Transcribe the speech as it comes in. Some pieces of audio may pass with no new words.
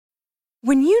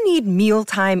When you need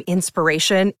mealtime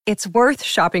inspiration, it's worth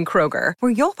shopping Kroger,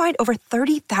 where you'll find over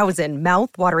 30,000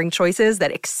 mouth-watering choices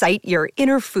that excite your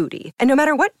inner foodie. And no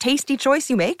matter what tasty choice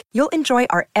you make, you'll enjoy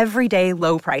our everyday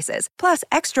low prices, plus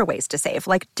extra ways to save,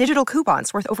 like digital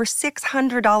coupons worth over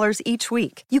 $600 each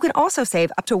week. You can also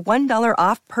save up to $1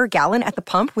 off per gallon at the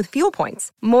pump with fuel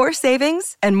points. More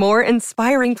savings and more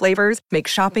inspiring flavors make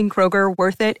shopping Kroger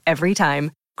worth it every time.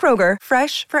 Kroger,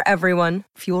 fresh for everyone.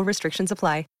 Fuel restrictions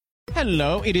apply.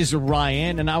 Hello, it is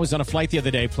Ryan, and I was on a flight the other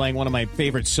day playing one of my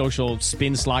favorite social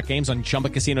spin slot games on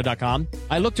ChumbaCasino.com.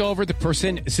 I looked over at the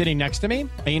person sitting next to me,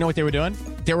 and you know what they were doing?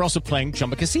 They were also playing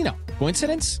Chumba Casino.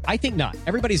 Coincidence? I think not.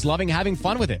 Everybody's loving having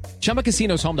fun with it. Chumba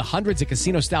Casino is home to hundreds of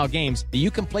casino-style games that you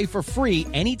can play for free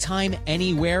anytime,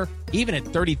 anywhere, even at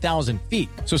 30,000 feet.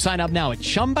 So sign up now at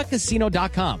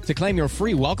ChumbaCasino.com to claim your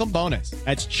free welcome bonus.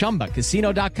 That's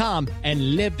ChumbaCasino.com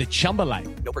and live the Chumba life.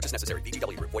 No purchase necessary.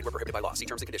 VGW. Void where prohibited by law. See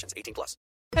terms and conditions. 18+.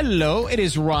 Hello, it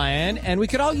is Ryan, and we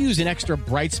could all use an extra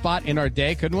bright spot in our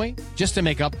day, couldn't we? Just to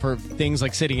make up for things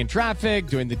like sitting in traffic,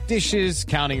 doing the dishes,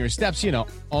 counting your steps, you know,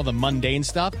 all the mundane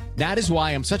stuff. That is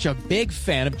why I'm such a big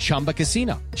fan of Chumba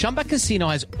Casino. Chumba Casino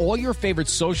has all your favorite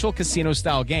social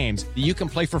casino-style games that you can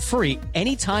play for free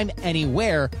anytime,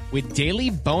 anywhere with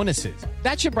daily bonuses.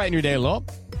 That should brighten your day a little.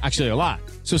 Actually, a lot.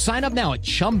 So sign up now at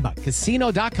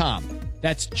ChumbaCasino.com.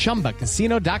 That's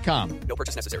ChumbaCasino.com. No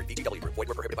purchase necessary. VGW. Void where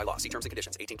prohibited by law. See terms and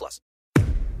conditions. 18+.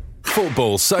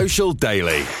 Football Social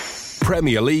Daily.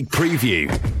 Premier League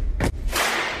Preview.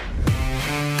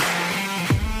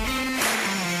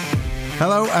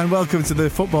 Hello and welcome to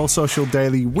the Football Social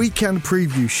Daily Weekend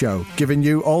Preview Show, giving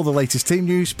you all the latest team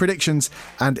news, predictions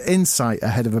and insight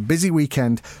ahead of a busy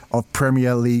weekend of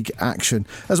Premier League action.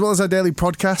 As well as our daily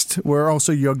podcast, we're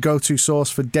also your go-to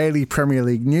source for daily Premier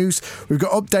League news. We've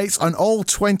got updates on all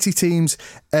 20 teams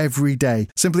every day.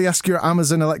 Simply ask your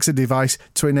Amazon Alexa device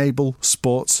to enable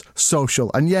Sports Social.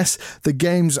 And yes, the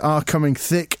games are coming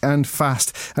thick and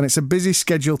fast, and it's a busy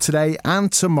schedule today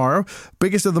and tomorrow.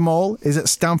 Biggest of them all is at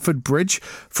Stamford Bridge.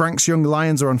 Frank's young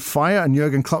Lions are on fire, and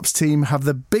Jurgen Klopp's team have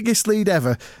the biggest lead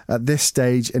ever at this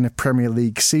stage in a Premier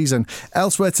League season.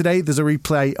 Elsewhere today, there's a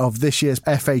replay of this year's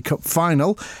FA Cup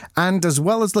final, and as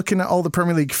well as looking at all the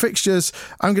Premier League fixtures,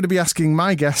 I'm going to be asking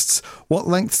my guests what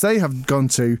lengths they have gone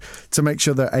to make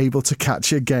sure they're able to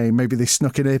catch a game. Maybe they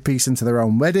snuck an earpiece into their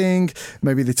own wedding,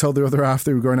 maybe they told their other half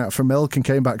they were going out for milk and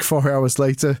came back 4 hours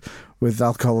later with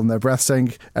alcohol in their breath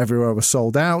saying everywhere was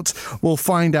sold out. We'll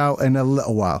find out in a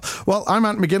little while. Well, I'm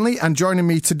Ant McGinley, and joining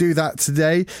me to do that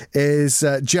today is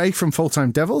Jay from Full Time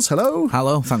Devils. Hello.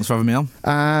 Hello, thanks for having me on.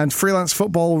 And freelance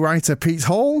football writer Pete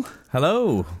Hall.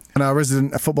 Hello. And our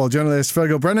resident football journalist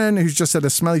Fergal Brennan, who's just had a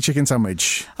smelly chicken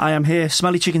sandwich. I am here,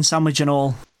 smelly chicken sandwich and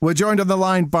all. We're joined on the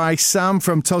line by Sam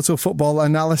from Total Football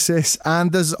Analysis,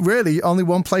 and there's really only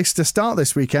one place to start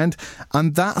this weekend,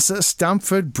 and that's at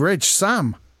Stamford Bridge.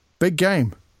 Sam, big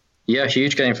game. Yeah,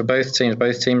 huge game for both teams.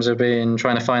 Both teams have been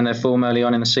trying to find their form early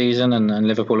on in the season, and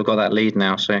Liverpool have got that lead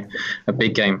now, so a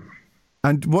big game.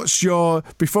 And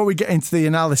before we get into the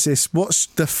analysis, what's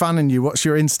the fan in you? What's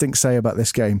your instinct say about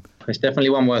this game? It's definitely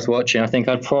one worth watching. I think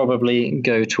I'd probably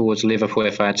go towards Liverpool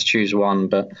if I had to choose one,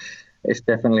 but it's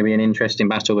definitely been an interesting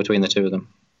battle between the two of them.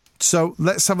 So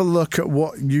let's have a look at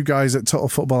what you guys at Total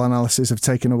Football Analysis have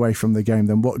taken away from the game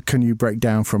then. What can you break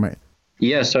down from it?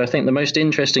 Yeah, so I think the most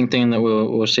interesting thing that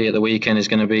we'll see at the weekend is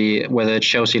going to be whether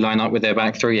Chelsea line up with their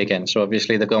back three again. So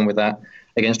obviously they've gone with that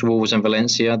against Wolves and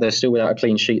Valencia. They're still without a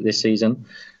clean sheet this season,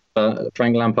 but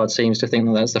Frank Lampard seems to think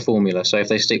that that's the formula. So if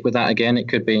they stick with that again, it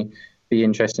could be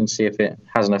interesting to see if it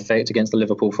has an effect against the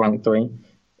Liverpool front three.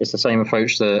 It's the same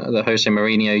approach that Jose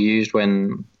Mourinho used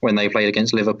when they played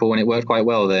against Liverpool, and it worked quite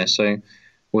well there. So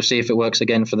we'll see if it works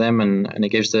again for them, and it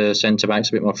gives the centre-backs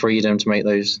a bit more freedom to make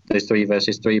those 3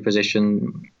 versus 3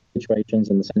 position situations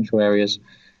in the central areas,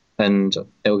 and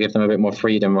it'll give them a bit more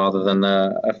freedom rather than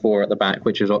a 4 at the back,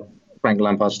 which is what Frank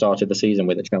Lampard started the season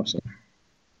with at Chelsea.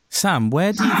 Sam,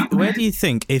 where do you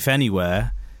think, if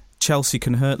anywhere, Chelsea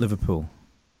can hurt Liverpool?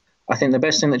 I think the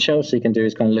best thing that Chelsea can do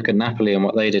is kind of look at Napoli and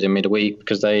what they did in midweek,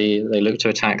 because they look to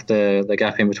attack the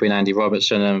gap in between Andy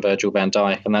Robertson and Virgil van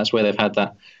Dijk, and that's where they've had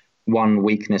that one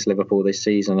weakness, Liverpool, this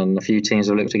season, and a few teams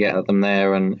have looked to get at them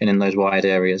there and in those wide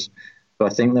areas. So I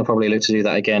think they'll probably look to do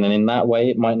that again, and in that way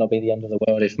it might not be the end of the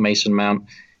world if Mason Mount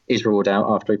is ruled out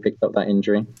after he picked up that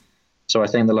injury. So I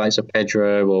think the likes of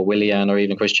Pedro or Willian or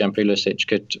even Christian Pulisic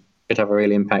could have a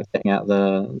real impact getting out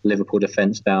the Liverpool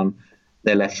defence down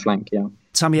their left flank. Yeah.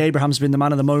 Tammy Abraham's been the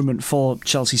man of the moment for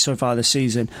Chelsea so far this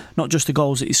season. Not just the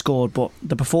goals that he scored, but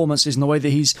the performances and the way that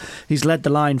he's led the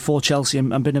line for Chelsea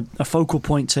and been a focal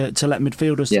point to let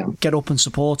midfielders get up and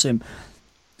support him.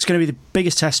 it's going to be the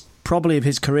biggest test probably of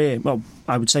his career. Well,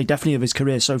 I would say definitely of his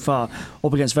career so far,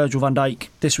 up against Virgil van Dijk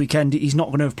this weekend. He's not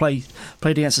going to have played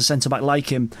against a centre-back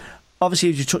like him. Obviously,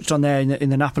 as you touched on there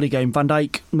in the Napoli game, Van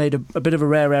Dijk made a bit of a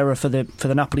rare error for the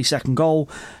Napoli second goal.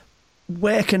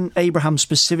 Where can Abraham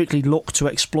specifically look to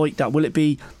exploit that? Will it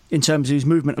be in terms of his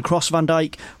movement across Van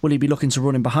Dijk? Will he be looking to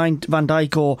run in behind Van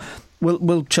Dijk? Or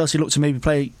will Chelsea look to maybe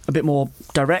play a bit more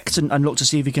direct and look to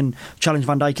see if he can challenge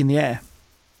Van Dijk in the air?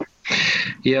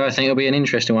 Yeah, I think it'll be an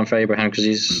interesting one for Abraham because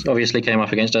he's obviously came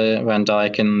up against Van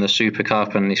Dijk in the Super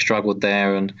Cup and he struggled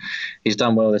there, and he's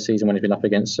done well this season when he's been up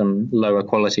against some lower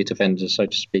quality defenders, so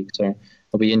to speak. So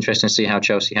it'll be interesting to see how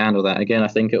Chelsea handle that. Again, I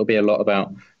think it'll be a lot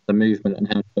about the movement and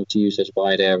how Chelsea use those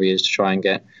wide areas to try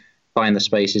and find the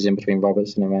spaces in between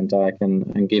Robertson and Van Dijk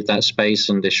and give that space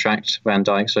and distract Van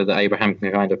Dijk so that Abraham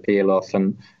can kind of peel off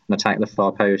and attack the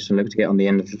far post and look to get on the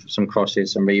end of some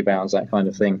crosses, some rebounds, that kind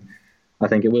of thing. I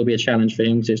think it will be a challenge for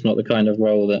him because it's not the kind of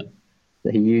role that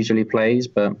he usually plays,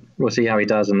 but we'll see how he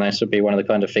does, and this will be one of the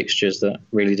kind of fixtures that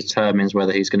really determines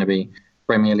whether he's going to be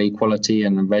Premier League quality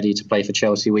and ready to play for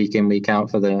Chelsea week in, week out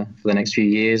for the next few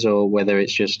years, or whether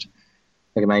it's just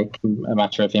a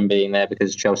matter of him being there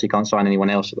because Chelsea can't sign anyone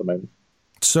else at the moment.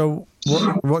 So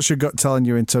what's your gut telling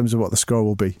you in terms of what the score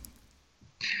will be?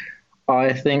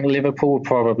 I think Liverpool will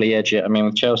probably edge it. I mean,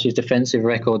 with Chelsea's defensive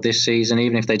record this season,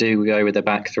 even if they do go with the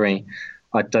back three,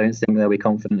 I don't think they'll be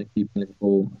confident of keeping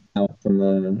Liverpool out from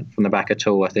the back at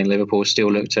all. I think Liverpool will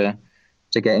still look to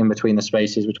get in between the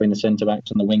spaces between the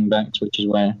centre-backs and the wing-backs, which is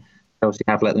where Chelsea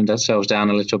have let themselves down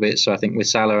a little bit. So I think with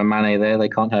Salah and Mane there, they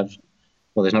can't have...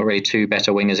 Well, there's not really two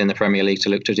better wingers in the Premier League to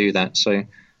look to do that. So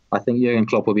I think Jurgen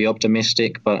Klopp will be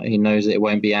optimistic, but he knows that it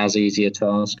won't be as easy a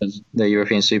task as the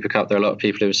European Super Cup. There are a lot of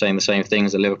people who are saying the same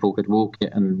things, that Liverpool could walk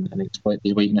it and exploit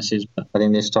these weaknesses. But I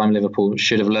think this time Liverpool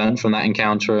should have learned from that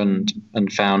encounter and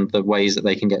found the ways that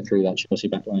they can get through that Chelsea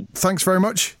backline. Thanks very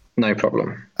much. No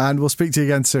problem. And we'll speak to you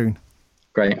again soon.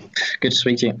 Great. Good to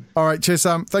speak to you. All right, cheers,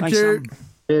 Sam. Thanks, you. Sam.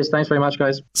 Cheers. Thanks very much,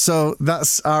 guys. So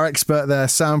that's our expert there,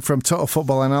 Sam from Total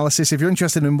Football Analysis. If you're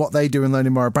interested in what they do and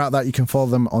learning more about that, you can follow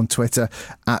them on Twitter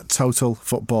at Total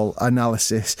Football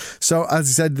Analysis. So as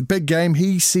I said, the big game,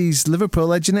 he sees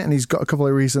Liverpool edging it, and he's got a couple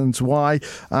of reasons why.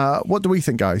 What do we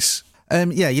think, guys?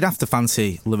 Yeah, you'd have to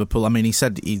fancy Liverpool. I mean, he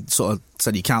said you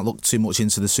can't look too much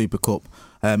into the Super Cup.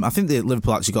 I think that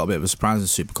Liverpool actually got a bit of a surprise in the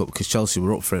Super Cup because Chelsea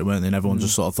were up for it, weren't they? And everyone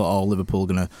just sort of thought, Liverpool are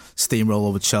going to steamroll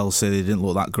over Chelsea. They didn't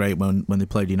look that great when they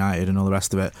played United and all the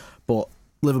rest of it. But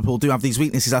Liverpool do have these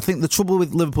weaknesses. I think the trouble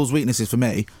with Liverpool's weaknesses for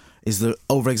me is they're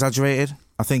over-exaggerated.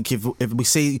 I think if we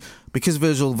see, because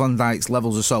Virgil van Dijk's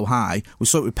levels are so high, we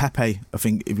saw it with Pepe, I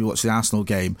think, if you watch the Arsenal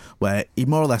game, where he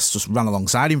more or less just ran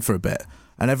alongside him for a bit.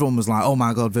 And everyone was like, oh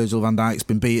my God, Virgil van Dijk's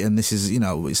been beaten. This is,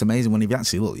 it's amazing. When he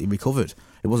recovered.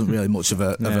 It wasn't really much of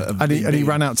a... And he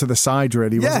ran out to the side,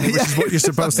 really, wasn't he? Which is what you're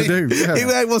supposed to do.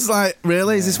 Yeah. It was like,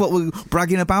 really? Is this what we're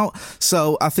bragging about?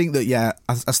 So I think that,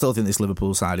 I still think this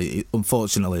Liverpool side,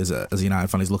 unfortunately, as a United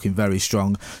fan, is looking very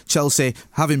strong. Chelsea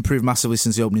have improved massively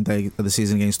since the opening day of the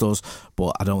season against us,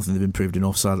 but I don't think they've improved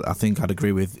enough. So I think I'd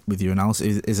agree with your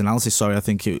analysis. His analysis, sorry. I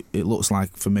think it looks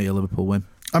like, for me, a Liverpool win.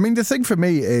 I mean, the thing for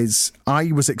me is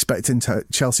I was expecting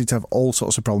Chelsea to have all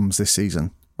sorts of problems this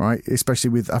season, right? Especially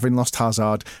with having lost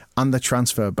Hazard and the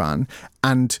transfer ban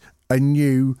and a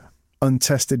new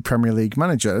untested Premier League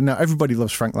manager. Now, everybody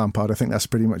loves Frank Lampard. I think that's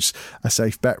pretty much a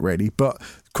safe bet, really. But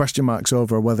question marks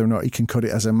over whether or not he can cut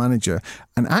it as a manager.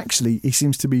 And actually, he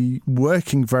seems to be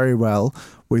working very well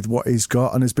with what he's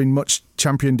got and has been much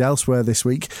championed elsewhere this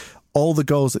week. All the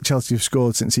goals that Chelsea have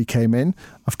scored since he came in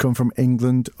have come from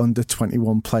England under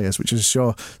 21 players, which is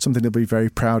sure something he'll be very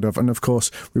proud of. And of course,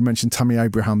 we mentioned Tammy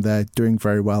Abraham there doing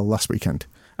very well last weekend.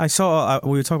 I saw,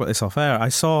 we were talking about this off air, I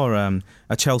saw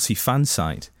a Chelsea fan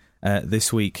site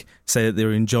this week say that they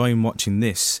were enjoying watching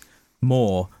this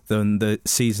more than the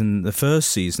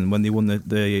first season when they won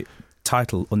the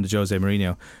title under Jose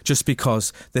Mourinho, just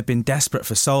because they've been desperate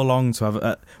for so long to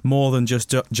have more than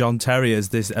just John Terry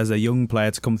as a young player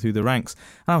to come through the ranks.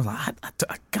 And I was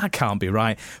like, I can't be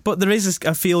right. But there is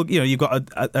a feel, you've got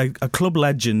a club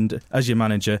legend as your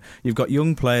manager, you've got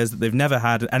young players that they've never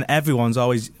had, and everyone's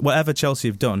always, whatever Chelsea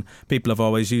have done, people have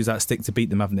always used that stick to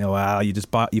beat them, haven't they? Well, you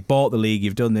bought the league,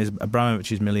 you've done this,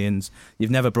 Abramovich's millions,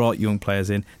 you've never brought young players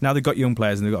in. Now they've got young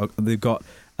players and they've got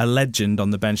a legend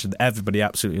on the bench that everybody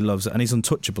absolutely loves, and he's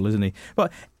untouchable, isn't he?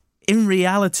 But in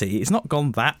reality, it's not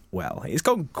gone that well. It's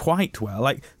gone quite well.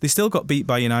 Like, they still got beat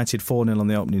by United 4-0 on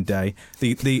the opening day.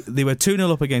 They were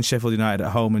 2-0 up against Sheffield United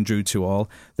at home and drew 2-2.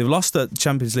 They've lost the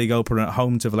Champions League opener at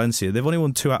home to Valencia. They've only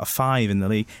won 2 out of 5 in the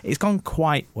league. It's gone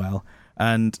quite well,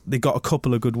 and they got a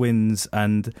couple of good wins,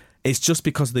 and it's just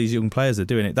because these young players are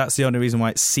doing it. That's the only reason why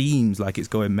it seems like it's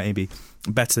going maybe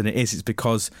better than it is. It's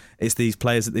because it's these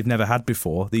players that they've never had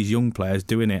before, these young players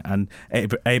doing it, and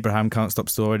Abraham can't stop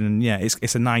scoring, and yeah,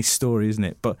 it's a nice story, isn't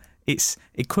it? But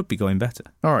it could be going better.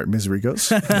 All right, misery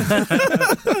guts.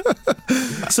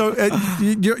 So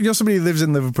you're somebody who lives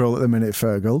in Liverpool at the minute,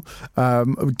 Fergal.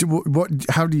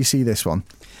 How do you see this one?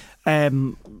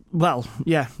 Well,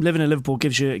 yeah, living in Liverpool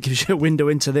gives you a window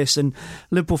into this, and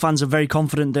Liverpool fans are very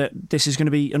confident that this is going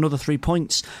to be another 3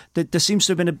 points. There seems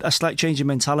to have been a slight change in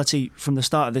mentality from the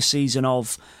start of this season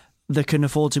of there can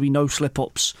afford to be no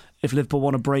slip-ups if Liverpool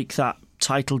want to break that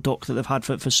title duck that they've had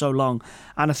for so long.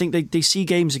 And I think they see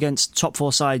games against top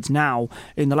 4 sides now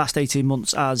in the last 18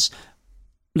 months as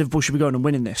Liverpool should be going and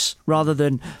winning this, rather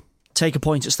than take a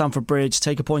point at Stamford Bridge,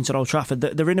 take a point at Old Trafford.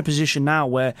 They're in a position now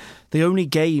where the only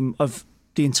game of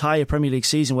the entire Premier League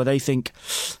season where they think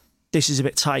this is a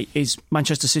bit tight is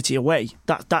Manchester City away.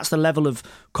 That's the level of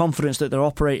confidence that they're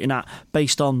operating at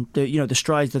based on the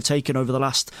strides they've taken over the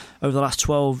last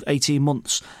 12, 18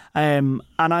 months. And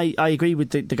I agree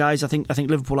with the guys. I think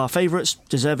Liverpool are favourites,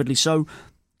 deservedly so.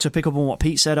 To pick up on what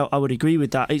Pete said, I would agree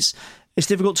with that. It's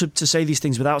difficult to say these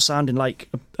things without sounding like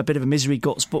a bit of a misery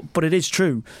guts, but it is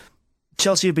true.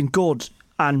 Chelsea have been good,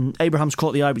 and Abraham's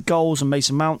caught the eye with goals, and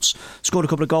Mason Mount's scored a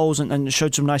couple of goals and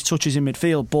showed some nice touches in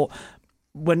midfield. But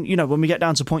when we get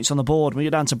down to points on the board, when we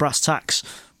get down to brass tacks,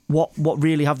 what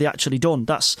really have they actually done?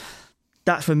 That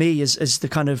for me is the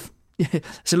kind of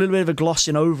it's a little bit of a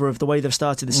glossing over of the way they've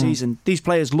started the season. These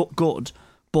players look good,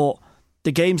 but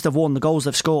the games they've won, the goals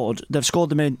they've scored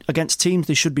them in against teams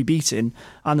they should be beating,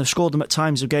 and they've scored them at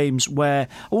times of games where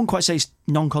I wouldn't quite say it's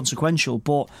non-consequential,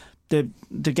 but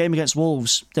the game against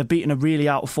Wolves, they've beaten a really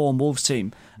out-of-form Wolves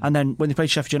team. And then when they played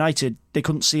Sheffield United, they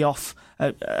couldn't see off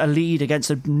a lead against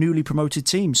a newly promoted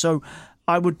team. So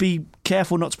I would be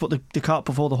careful not to put the cart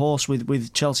before the horse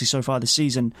with Chelsea so far this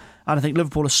season. And I think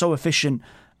Liverpool are so efficient.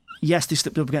 Yes, they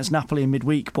slipped up against Napoli in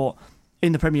midweek, but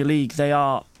in the Premier League, they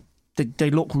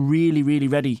look really, really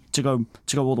ready to go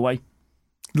all the way.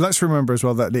 Let's remember as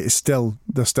well that it's still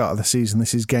the start of the season.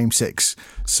 This is game 6,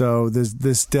 so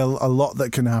there's still a lot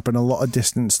that can happen, a lot of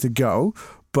distance to go.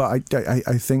 But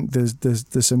I think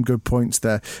there's some good points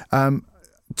there.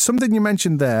 Something you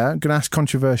mentioned there, I'm going to ask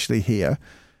controversially here.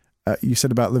 You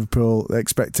said about Liverpool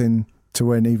expecting to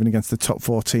win even against the top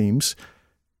 4 teams.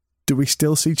 Do we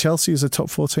still see Chelsea as a top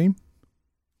 4 team?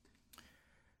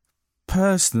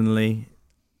 Personally,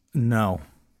 no,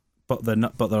 but they're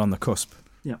not. But they're on the cusp.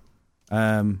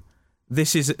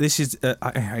 This is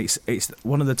it's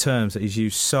one of the terms that is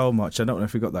used so much. I don't know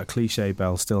if we've got that cliche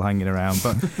bell still hanging around,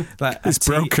 but like it's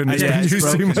broken. It's been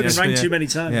used too much. It's rang too many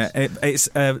times. Yeah, it's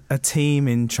a team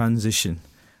in transition,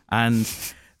 and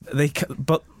they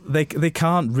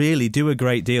can't really do a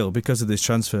great deal because of this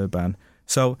transfer ban.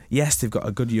 So yes, they've got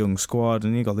a good young squad,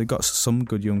 and they've got some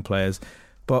good young players,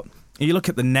 but you look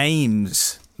at the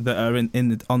names that are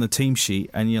on the team sheet,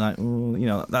 and you're like,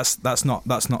 well, that's not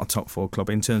a top 4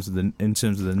 club in terms of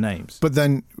the names. But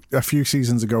then a few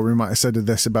seasons ago, we might have said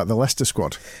this about the Leicester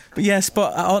squad. But yes,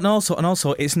 and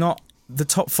also, it's not the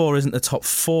top 4 isn't the top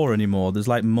 4 anymore.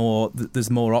 There's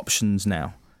more options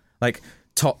now. Like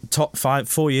top 5,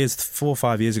 4 or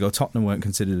 5 years ago, Tottenham weren't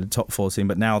considered a top 4 team,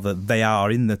 but now that they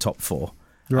are in the top 4.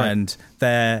 Right.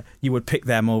 And you would pick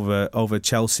them over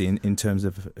Chelsea in terms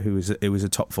of who was a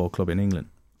top 4 club in England.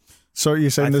 So you're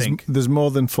saying there's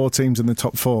more than 4 teams in the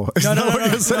top 4? No.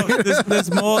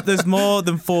 There's more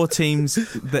than 4 teams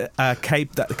that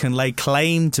that can lay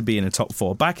claim to being a top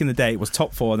 4. Back in the day, it was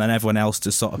top 4, and then everyone else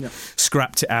just sort of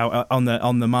scrapped it out on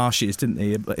the marshes, didn't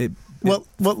they? Well,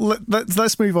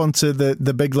 let's move on to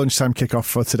the big lunchtime kickoff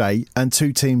for today, and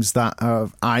 2 teams that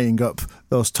are eyeing up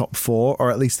those top 4, or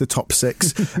at least the top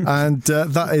 6, and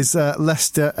that is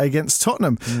Leicester against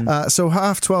Tottenham. So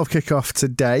 12:30 kickoff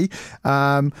today.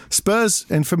 Spurs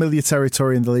in familiar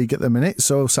territory in the league at the minute,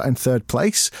 so sat in 3rd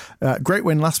place. Great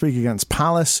win last week against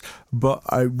Palace, but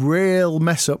a real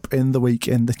mess up in the week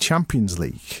in the Champions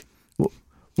League.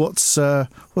 What's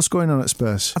going on at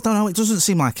Spurs? I don't know. It doesn't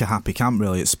seem like a happy camp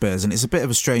really at Spurs, and it's a bit of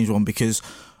a strange one because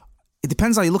it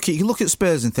depends how you look at it. You look at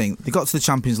Spurs and think they got to the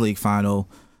Champions League final,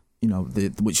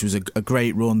 which was a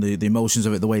great run. The emotions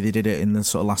of it, the way they did it in the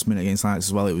sort of last minute against Ajax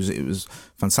as well, it was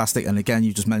fantastic. And again,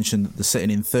 you just mentioned the sitting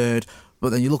in 3rd, but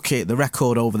then you look at the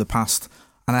record over the past,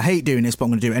 and I hate doing this, but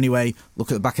I'm going to do it anyway.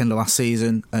 Look at the back end of last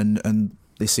season and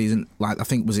this season, I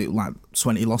think was it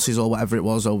 20 losses or whatever it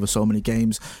was over so many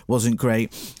games. Wasn't great.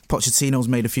 Pochettino's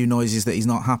made a few noises that he's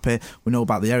not happy. We know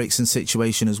about the Eriksen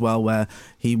situation as well, where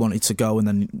he wanted to go and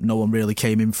then no one really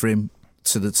came in for him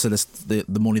to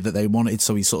the money that they wanted,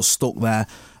 so he's sort of stuck there.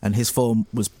 and his form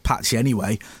was patchy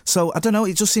anyway. So I don't know.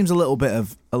 It just seems a little bit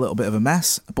of a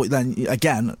mess. But then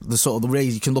again, the way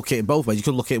you can look at it both ways. You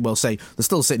could look at it, well, say they're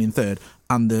still sitting in third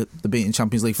and the beating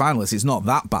Champions League finalists. It's not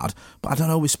that bad. But I don't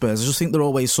know with Spurs. I just think they're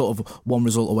always sort of one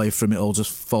result away from it all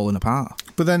just falling apart.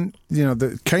 But then,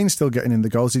 Kane's still getting in the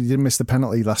goals. He did miss the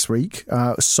penalty last week.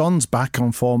 Son's back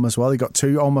on form as well. He got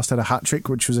 2, almost had a hat-trick,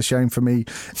 which was a shame for me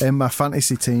in my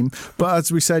fantasy team. But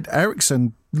as we said,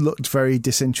 Eriksen looked very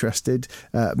disinterested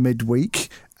midweek.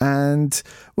 And,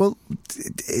 well,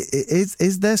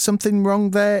 is there something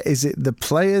wrong there? Is it the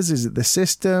players? Is it the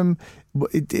system?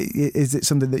 Is it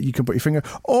something that you can put your finger?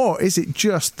 Or is it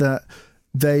just that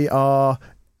they are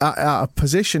at a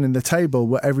position in the table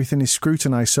where everything is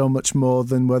scrutinised so much more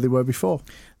than where they were before?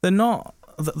 They're not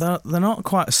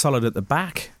quite as solid at the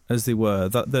back as they were.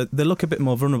 They look a bit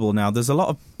more vulnerable now. There's a lot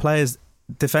of players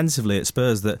defensively at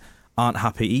Spurs that aren't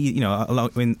happy.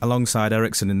 Alongside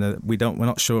Eriksen, we're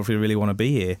not sure if we really want to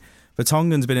be here.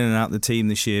 Vertonghen's been in and out of the team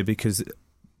this year because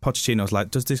Pochettino's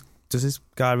like, does this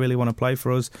guy really want to play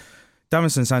for us?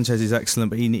 Davinson Sanchez is excellent,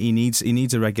 but he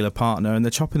needs a regular partner, and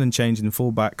they're chopping and changing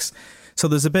fullbacks. So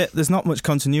there's not much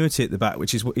continuity at the back,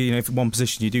 which is, if one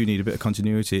position you do need a bit of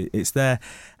continuity, it's there.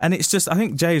 And it's just, I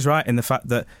think Jay's right in the fact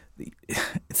that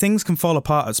things can fall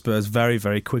apart at Spurs very,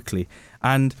 very quickly.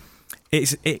 And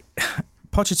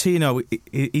Pochettino,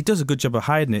 he does a good job of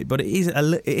hiding it, but it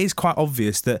is quite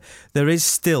obvious that there is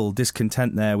still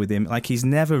discontent there with him. Like, he's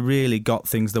never really got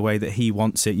things the way that he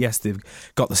wants it. Yes, they've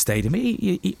got the stadium.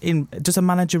 Does a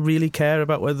manager really care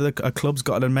about whether a club's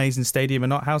got an amazing stadium or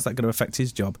not? How's that going to affect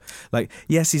his job? Like,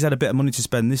 yes, he's had a bit of money to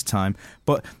spend this time,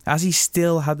 but has he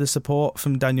still had the support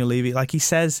from Daniel Levy? Like, he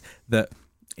says that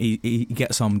he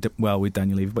gets on well with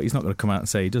Daniel Levy, but he's not going to come out and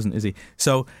say he doesn't, is he?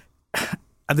 So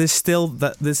there's still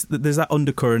there's that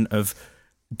undercurrent of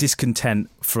discontent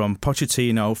from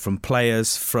Pochettino, from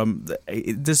players,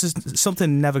 there's just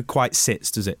something never quite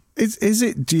sits, does it? Is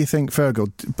it, do you think,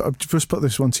 Fergal, I'll just put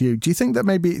this one to you, do you think that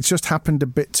maybe it's just happened a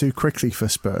bit too quickly for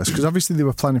Spurs? Because obviously they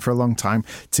were planning for a long time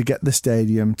to get the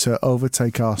stadium, to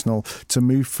overtake Arsenal, to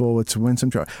move forward, to win some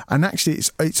trophies. And actually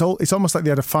it's almost like they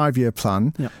had a 5-year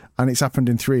plan, and it's happened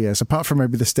in 3 years, apart from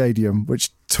maybe the stadium, which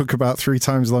took about 3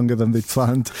 times longer than they'd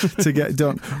planned to get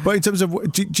done. But in terms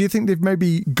of, do you think they've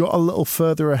maybe got a little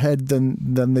further ahead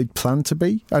than they'd planned to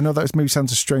be? I know that maybe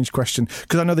sounds a strange question,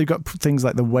 because I know they've got things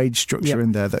like the wage structure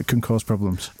in there that can cause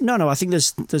problems. No, I think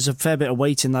there's a fair bit of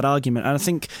weight in that argument, and I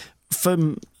think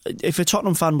if a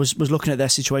Tottenham fan was looking at their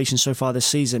situation so far this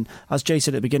season, as Jay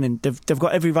said at the beginning, they've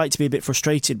got every right to be a bit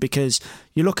frustrated, because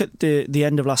you look at the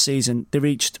end of last season, they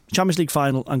reached Champions League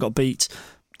final and got beat.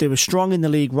 They were strong in the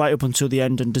league right up until the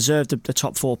end and deserved the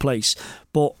top 4 place,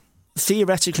 but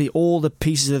theoretically all the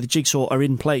pieces of the jigsaw are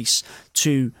in place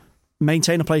to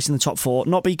maintain a place in the top 4,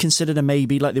 not be considered a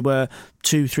maybe like they were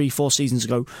 2, 3, 4 seasons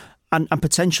ago, and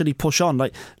potentially push on.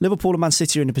 Like, Liverpool and Man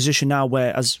City are in a position now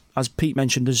where, as Pete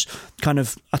mentioned, there's kind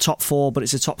of a top 4, but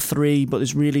it's a top 3, but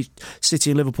there's really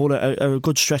City and Liverpool are a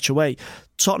good stretch away.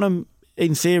 Tottenham,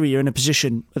 in theory, are in a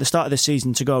position at the start of this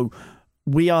season to go,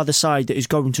 we are the side that is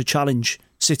going to challenge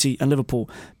City and Liverpool,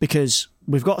 because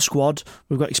we've got a squad,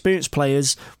 we've got experienced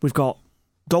players, we've got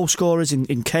goal scorers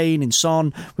in Kane, in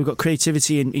Son, we've got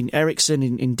creativity in Eriksen,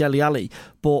 in Dele Alli,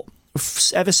 but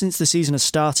ever since the season has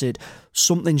started,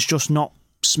 something's just not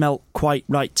smelt quite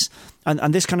right,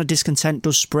 and this kind of discontent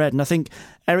does spread. And I think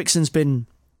Eriksen's been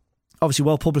obviously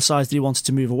well publicised that he wanted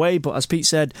to move away, but as Pete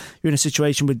said, you're in a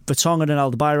situation with Vertonghen and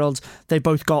Alderweireld. They've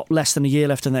both got less than a year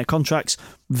left in their contracts.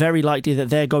 Very likely that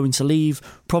they're going to leave.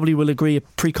 Probably will agree a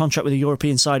pre-contract with a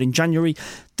European side in January.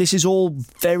 This is all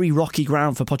very rocky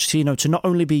ground for Pochettino to not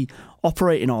only be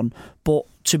operating on, but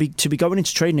to be going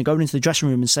into training and going into the dressing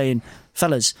room and saying,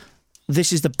 fellas,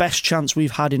 this is the best chance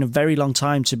we've had in a very long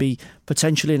time to be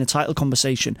potentially in a title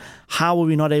conversation. How are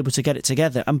we not able to get it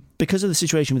together? And because of the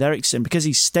situation with Eriksen, because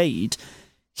he stayed,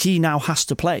 he now has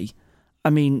to play. I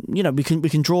mean, we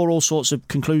can draw all sorts of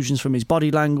conclusions from his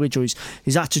body language or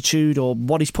his attitude or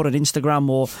what he's put on Instagram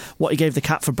or what he gave the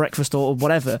cat for breakfast or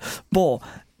whatever. But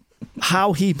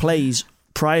how he plays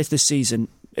prior to this season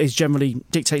is generally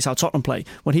dictates how Tottenham play.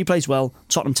 When he plays well,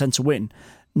 Tottenham tend to win.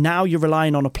 Now you're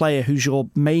relying on a player who's your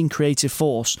main creative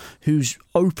force, who's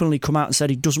openly come out and said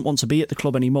he doesn't want to be at the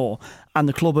club anymore. And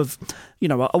the club have,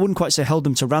 I wouldn't quite say held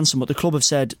them to ransom, but the club have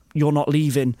said, you're not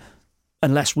leaving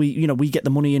unless we get the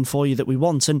money in for you that we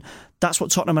want. And that's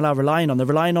what Tottenham are relying on. They're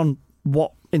relying on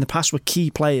what in the past were key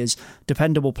players,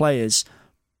 dependable players,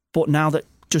 but now that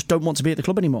just don't want to be at the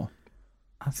club anymore.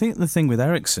 I think the thing with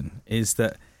Eriksen is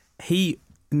that I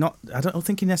don't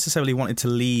think he necessarily wanted to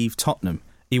leave Tottenham.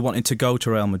 He wanted to go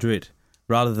to Real Madrid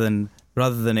rather than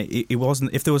rather than it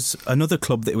wasn't. If there was another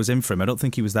club that it was in for him, I don't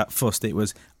think he was that fussed. It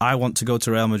was, I want to go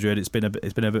to Real Madrid. It's been a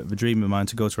bit of a dream of mine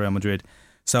to go to Real Madrid.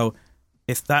 So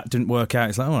if that didn't work out,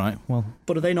 it's like, all right, well,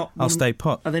 but are they not? I'll stay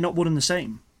put. Are they not one and the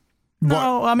same?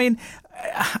 No, I mean,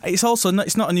 it's also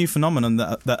it's not a new phenomenon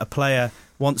that a player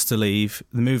wants to leave,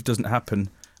 the move doesn't happen,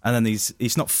 and then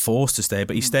he's not forced to stay,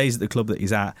 but he stays at the club that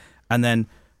he's at, and then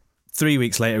 3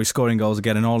 weeks later he's scoring goals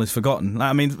again and all is forgotten.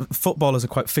 I mean, footballers are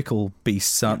quite fickle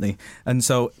beasts, aren't they? And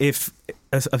so if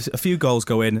a few goals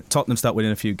go in, Tottenham start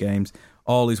winning a few games,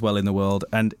 all is well in the world.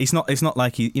 And it's not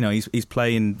like he's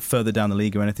playing further down the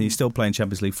league or anything. He's still playing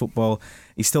Champions League football.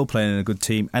 He's still playing in a good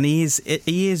team, and he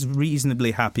is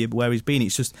reasonably happy where he's been.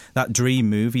 It's just that dream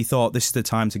move. He thought this is the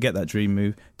time to get that dream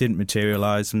move. Didn't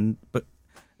materialise, but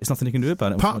there's nothing you can do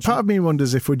about it. Part of me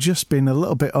wonders if we're just being a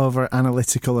little bit over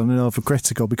analytical and over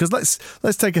critical, because let's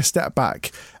take a step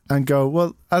back and go,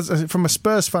 well, as from a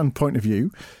Spurs fan point of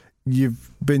view,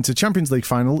 you've been to Champions League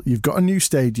final, you've got a new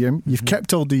stadium, you've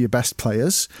kept all of your best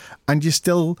players, and you're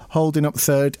still holding up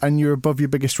third, and you're above your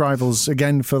biggest rivals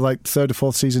again for like third or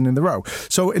fourth season in the row.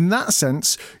 So in that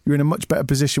sense, you're in a much better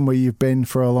position where you've been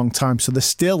for a long time. So there's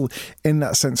still, in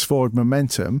that sense, forward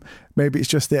momentum. Maybe it's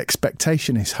just the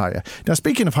expectation is higher. Now,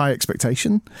 speaking of high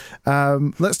expectation,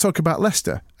 let's talk about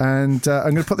Leicester. And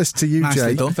I'm going to put this to you,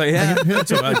 Jay. Done. Yeah,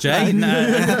 talk about Jay.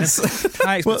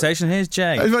 High expectation. Here's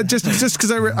Jay. Just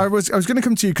because I was going to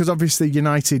come to you because obviously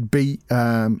United beat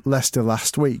Leicester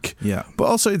last week. Yeah. But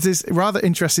also it's this rather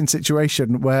interesting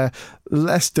situation where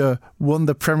Leicester won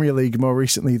the Premier League more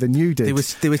recently than you did.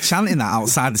 They were chanting that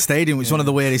outside the stadium, which is one of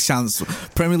the weirdest chants.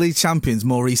 Premier League champions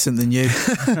more recent than you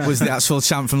was the actual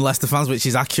chant from Leicester fans, which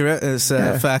is accurate. It's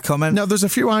a fair comment. Now, there's a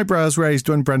few eyebrows raised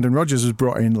when Brendan Rodgers was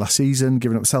brought in last season,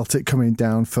 giving up Celtic, coming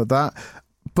down for that.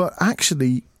 But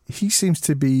actually, he seems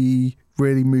to be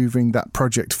really moving that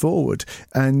project forward.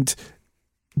 And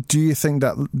do you think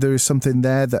that there is something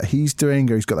there that he's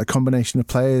doing, or he's got that combination of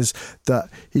players that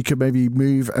he could maybe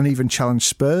move and even challenge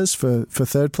Spurs for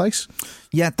third place?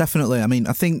 Yeah, definitely. I mean,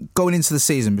 I think going into the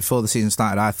season, before the season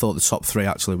started, I thought the top three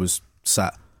actually was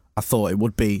set. I thought it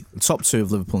would be the top two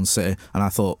of Liverpool and City, and I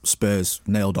thought Spurs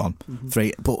nailed on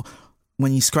three. But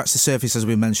when you scratch the surface, as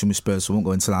we mentioned with Spurs, so we won't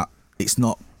go into that, it's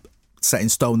not set in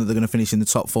stone that they're going to finish in the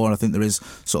top four, and I think there is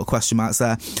sort of question marks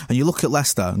there. And you look at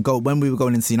Leicester and go, when we were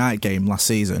going into the United game last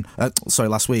week,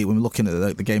 when we were looking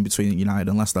at the game between United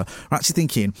and Leicester, we're actually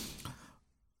thinking,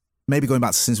 maybe going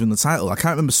back to since we won the title, I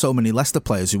can't remember so many Leicester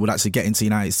players who would actually get into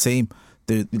United's team.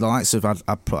 The likes of, I'd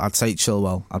take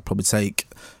Chilwell, I'd probably take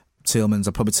Tielemans,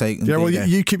 I'd probably take... Yeah, well,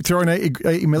 you keep throwing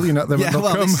 80 million at them. Yeah,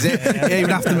 well, this is it. Yeah, even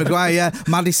after Maguire,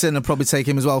 Maddison, I'd probably take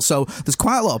him as well. So there's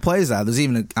quite a lot of players there. There's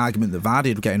even an argument that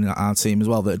Vardy would get in our team as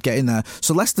well, that would get in there.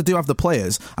 So Leicester do have the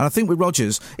players, and I think with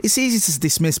Rodgers, it's easy to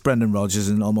dismiss Brendan Rodgers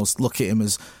and almost look at him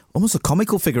as almost a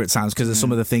comical figure at times because of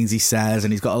some of the things he says,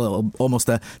 and he's got almost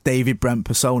a David Brent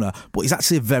persona, but he's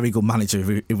actually a very good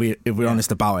manager if we're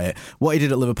honest about it. What he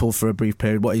did at Liverpool for a brief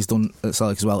period, what he's done at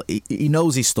Celtic as well, he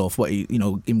knows his stuff,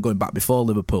 him going back before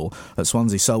Liverpool at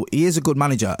Swansea, so he is a good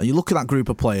manager. And you look at that group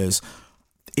of players,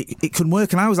 it can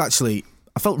work. And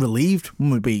I felt relieved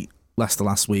when we beat Leicester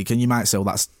last week, and you might say, well,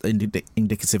 that's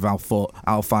indicative of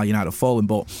how far United have fallen,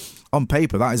 but on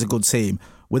paper that is a good team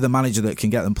with a manager that can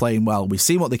get them playing well. We've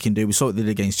seen what they can do. We saw what they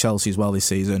did against Chelsea as well this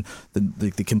season.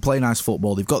 They can play nice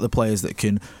football. They've got the players that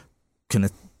can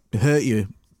hurt you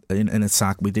in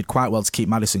attack. We did quite well to keep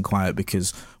Maddison quiet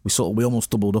because we almost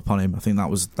doubled up on him. I think that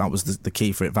was the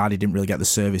key for it. Vardy didn't really get the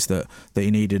service that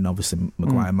he needed, and obviously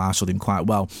Maguire marshalled him quite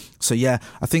well. So yeah,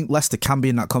 I think Leicester can be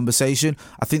in that conversation.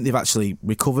 I think they've actually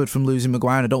recovered from losing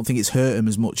Maguire, and I don't think it's hurt them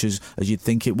as much as you'd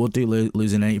think it would do,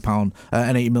 losing an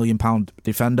 £80 million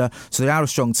defender. So they are a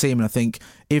strong team, and I think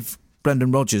if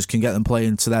Brendan Rodgers can get them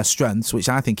playing to their strengths, which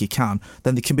I think he can,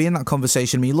 then they can be in that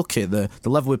conversation. I mean, you look at the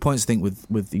level with points, I think,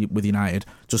 with United,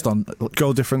 just on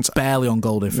goal difference, barely on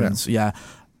goal difference. Yeah.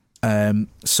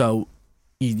 So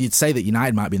you'd say that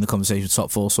United might be in the conversation with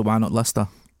top four, so why not Leicester?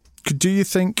 Do you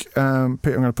think, Peter, I'm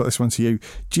going to put this one to you,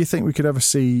 do you think we could ever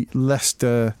see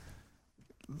Leicester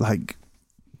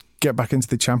get back into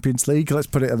the Champions League? Let's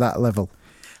put it at that level.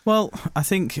 Well, I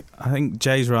think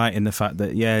Jay's right in the fact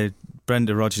that,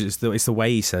 Brendan Rodgers, it's the way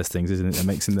he says things, isn't it, that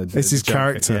makes him it's his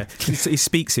character. Yeah. He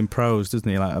speaks in prose, doesn't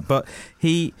he? But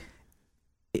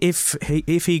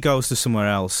if he goes to somewhere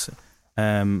else,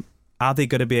 are they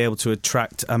going to be able to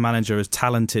attract a manager as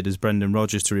talented as Brendan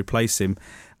Rodgers to replace him?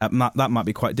 That might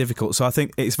be quite difficult. So I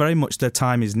think it's very much their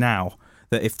time is now,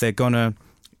 that if they're going to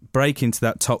break into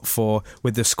that top 4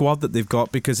 with the squad that they've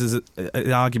got, because there's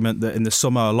an argument that in the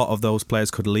summer a lot of those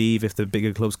players could leave if the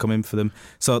bigger clubs come in for them.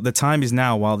 So the time is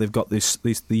now, while they've got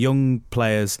the young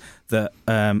players that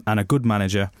and a good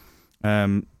manager.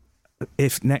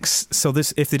 If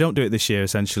they don't do it this year,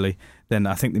 essentially, then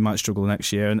I think they might struggle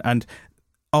next year. And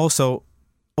also,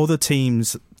 other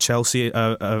teams, Chelsea,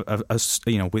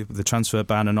 with the transfer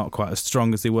ban, are not quite as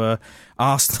strong as they were.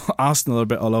 Arsenal are a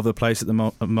bit all over the place at the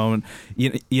moment.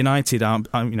 United aren't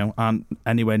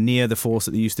anywhere near the force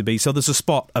that they used to be. So there's a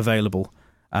spot available,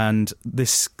 and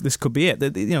this could be it.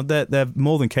 They're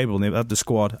more than capable. They have the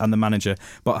squad and the manager,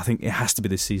 but I think it has to be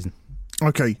this season.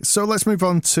 Okay, so let's move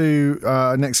on to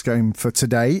our next game for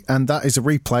today, and that is a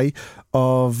replay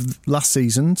of last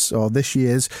season's, or this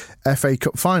year's, FA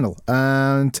Cup final.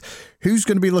 And who's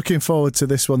going to be looking forward to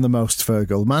this one the most,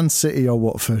 Fergal? Man City or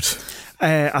Watford?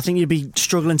 I think you'd be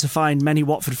struggling to find many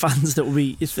Watford fans that will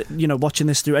be, watching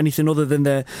this through anything other than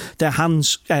their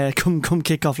hands come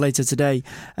kick-off later today.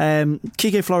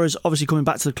 Quique Flores obviously coming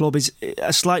back to the club is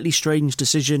a slightly strange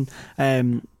decision.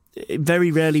 It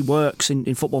very rarely works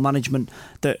in football management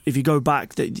that if you go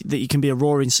back that you can be a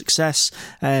roaring success,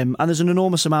 and there's an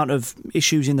enormous amount of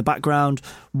issues in the background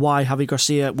why Javi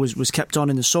Gracia was kept on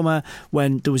in the summer,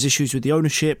 when there was issues with the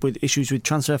ownership, with issues with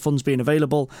transfer funds being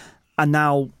available, and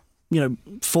now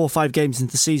 4 or 5 games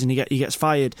into the season he gets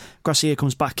fired. Gracia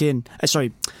comes back in,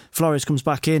 Flores comes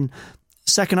back in.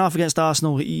 Second half against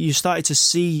Arsenal, you started to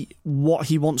see what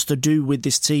he wants to do with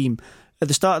this team. At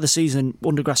the start of the season,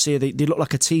 under Gracia, they looked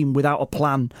like a team without a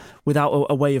plan, without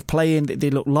a way of playing.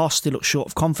 They looked lost, they looked short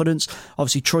of confidence.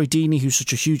 Obviously, Troy Deeney, who's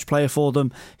such a huge player for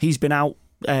them, he's been out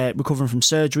recovering from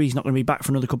surgery. He's not going to be back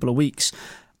for another couple of weeks.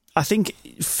 I think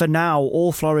for now,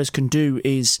 all Flores can do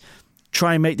is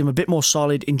try and make them a bit more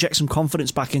solid, inject some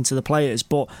confidence back into the players.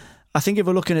 But I think if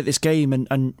we're looking at this game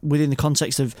and within the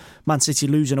context of Man City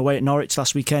losing away at Norwich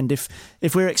last weekend, if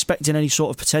we're expecting any sort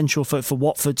of potential for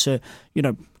Watford to,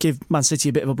 give Man City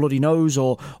a bit of a bloody nose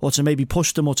or to maybe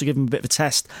push them or to give them a bit of a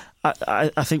test,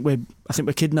 I think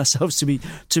we're kidding ourselves,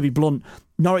 to be blunt.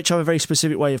 Norwich have a very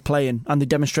specific way of playing, and they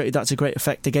demonstrated that to great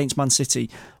effect against Man City.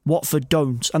 Watford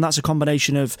don't, and that's a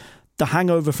combination of the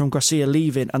hangover from Gracia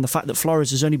leaving and the fact that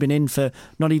Flores has only been in for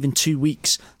not even 2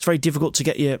 weeks. It's very difficult to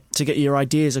get your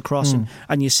ideas across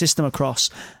and your system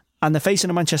across. And they're facing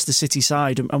a Manchester City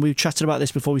side, and we chatted about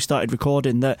this before we started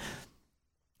recording, that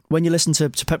when you listen to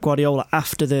Pep Guardiola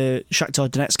after the Shakhtar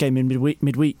Donetsk game in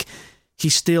midweek, he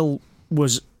still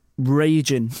was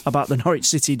raging about the Norwich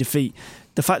City defeat.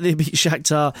 The fact they beat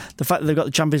Shakhtar, the fact that they've got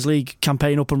the Champions League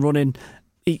campaign up and running,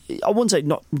 I wouldn't say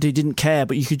he didn't care,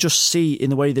 but you could just see in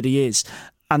the way that he is,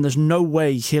 and there's no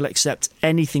way he'll accept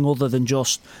anything other than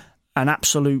just an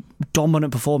absolute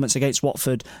dominant performance against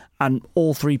Watford and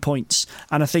all 3 points.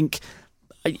 And I think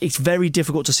it's very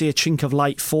difficult to see a chink of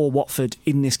light for Watford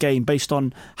in this game based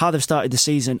on how they've started the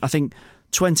season. I think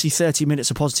 20-30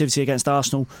 minutes of positivity against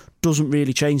Arsenal doesn't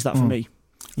really change that for me.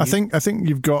 I think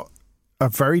you've got a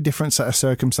very different set of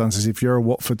circumstances if you're a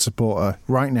Watford supporter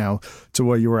right now to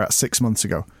where you were at 6 months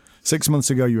ago. 6 months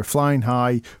ago, you were flying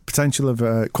high, potential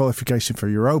of qualification for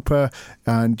Europa,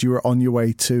 and you were on your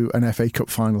way to an FA Cup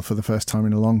final for the first time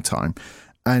in a long time.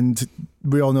 And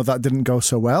we all know that didn't go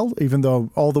so well, even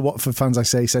though all the Watford fans I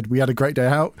say said we had a great day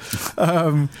out.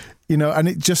 And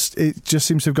it just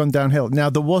seems to have gone downhill. Now,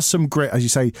 there was some grit, as you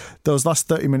say. Those last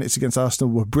 30 minutes against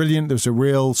Arsenal were brilliant. There was a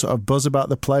real sort of buzz about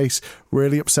the place,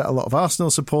 really upset a lot of Arsenal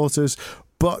supporters,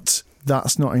 but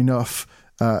that's not enough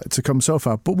to come so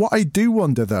far. But what I do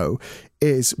wonder, though,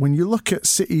 is when you look at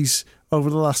City's over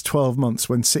the last 12 months,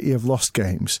 when City have lost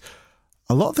games,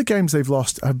 a lot of the games they've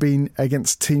lost have been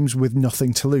against teams with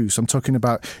nothing to lose. I'm talking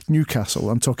about Newcastle.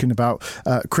 I'm talking about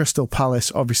Crystal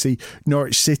Palace. Obviously,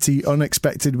 Norwich City,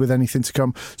 unexpected with anything to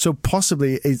come. So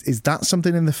possibly, is that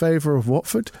something in the favour of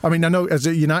Watford? I mean, I know as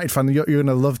a United fan, you're going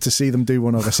to love to see them do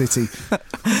one over City.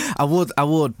 I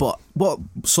would. But what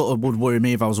sort of would worry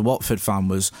me if I was a Watford fan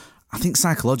was, I think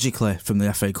psychologically from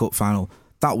the FA Cup final,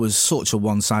 that was such a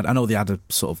one-side. I know they had a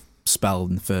sort of spell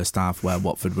in the first half where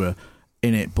Watford were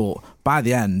in it, but by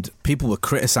the end, people were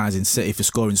criticising City for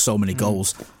scoring so many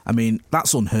goals. I mean,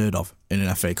 that's unheard of in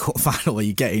an FA Cup final where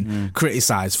you're getting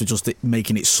criticised for just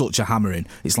making it such a hammering.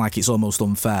 It's like it's almost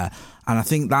unfair. And I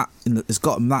think that's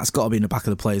got to be in the back of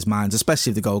the players' minds,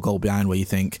 especially if they go a goal behind, where you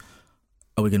think,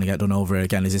 are we going to get done over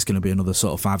again? Is this going to be another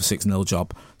sort of 5 or 6-0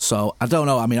 job? So I don't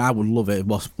know. I mean, I would love it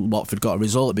if Watford got a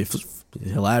result. It'd be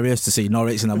hilarious to see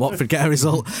Norwich and then Watford get a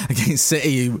result against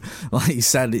City, who, like you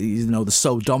said, they're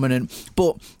so dominant.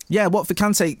 But yeah, Watford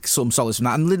can take some solace from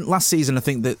that. And last season, I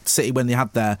think that City, when they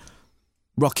had their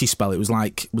rocky spell. It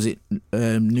was it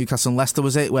Newcastle and Leicester,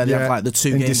 was it? Where they had like the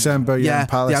 2 games. In December, yeah.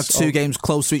 Palace. They had 2 games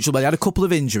close to each other. They had a couple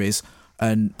of injuries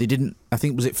and they didn't, I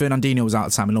think, was it Fernandinho was out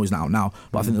at the time? I know he's not out now,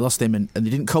 but I think they lost him and they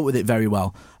didn't cope with it very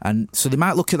well. And so they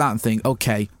might look at that and think,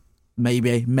 okay,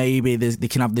 maybe they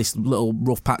can have this little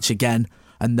rough patch again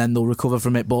and then they'll recover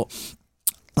from it. But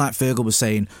like Fergal was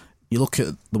saying, you look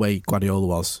at the way Guardiola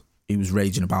was, he was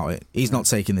raging about it. He's not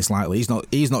taking this lightly.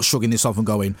 He's not shrugging this off and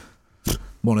going,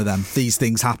 one of them, these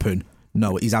things happen.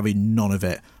 No, he's having none of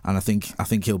it. And I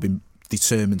think he'll be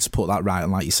determined to put that right.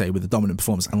 And like you say, with the dominant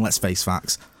performance, and let's face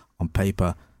facts, on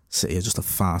paper, City are just a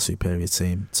far superior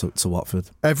team to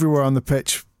Watford. Everywhere on the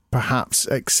pitch, perhaps,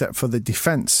 except for the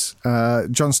defence.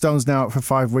 John Stone's now out for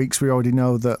 5 weeks. We already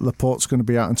know that Laporte's going to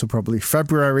be out until probably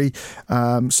February.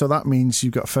 So that means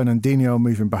you've got Fernandinho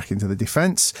moving back into the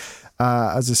defence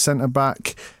as a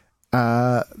centre-back.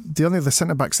 The only other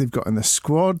centre-backs they've got in the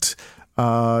squad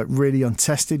are really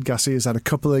untested. Garcia's had a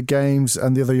couple of games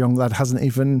and the other young lad hasn't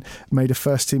even made a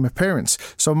first-team appearance.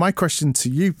 So my question to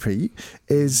you, Pete,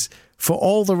 is for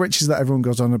all the riches that everyone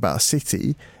goes on about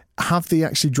City, have they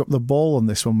actually dropped the ball on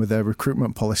this one with their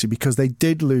recruitment policy? Because they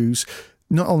did lose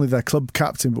not only their club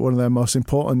captain, but one of their most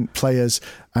important players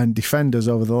and defenders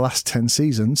over the last 10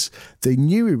 seasons. They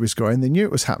knew he was going, they knew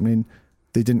it was happening,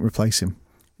 they didn't replace him.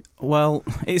 Well,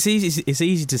 it's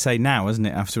easy to say now, isn't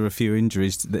it? After a few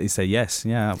injuries, that you say yes,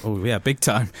 big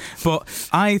time. But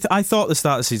I thought the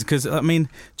start of the season, because I mean,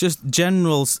 just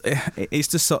it's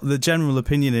just sort of the general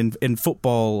opinion in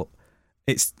football.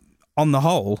 It's on the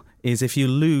whole is if you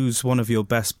lose one of your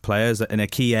best players in a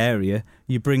key area,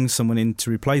 you bring someone in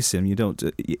to replace him. You don't,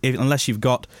 unless you've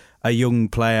got a young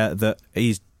player that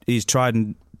he's tried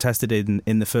and tested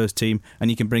in the first team, and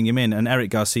you can bring him in. And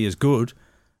Eric Garcia is good.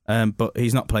 But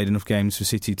he's not played enough games for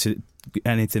City to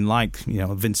anything like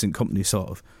Vincent Kompany sort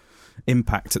of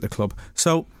impact at the club.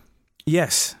 So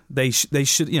yes, they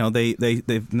should.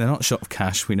 They're not short of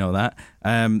cash. We know that.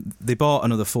 They bought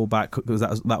another fullback because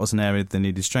that was an area they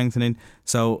needed strengthening.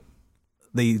 So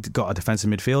they got a defensive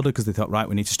midfielder because they thought, right,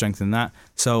 we need to strengthen that.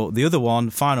 So the other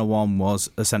final one was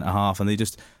a centre half, and they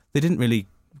didn't really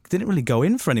go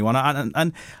in for anyone,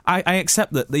 and I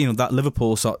accept that that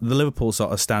the Liverpool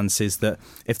sort of stance is that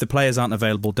if the players aren't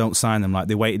available, don't sign them. Like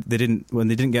when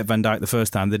they didn't get Van Dijk the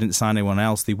first time, they didn't sign anyone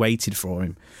else. They waited for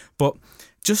him, but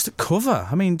just to cover.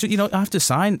 I mean, you don't have to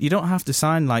sign. You don't have to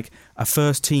sign like a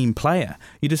first team player.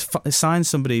 You just sign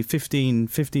somebody 15,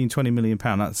 20 million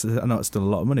pound. I know it's still a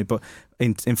lot of money, but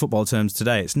in football terms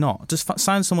today, it's not. Just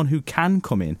sign someone who can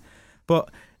come in. But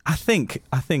I think.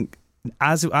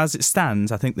 As it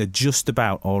stands, I think they're just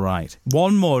about all right.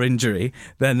 One more injury,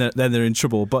 then they're in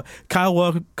trouble. But Kyle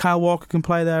Walker can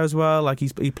play there as well. Like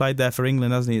he played there for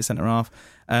England, hasn't he, at centre half?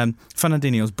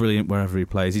 Fernandinho's brilliant wherever he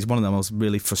plays. He's one of the most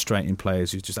really frustrating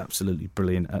players. Who's just absolutely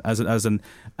brilliant. As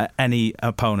any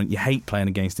opponent, you hate playing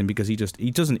against him because he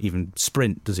doesn't even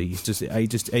sprint, does he? He's just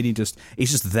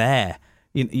there.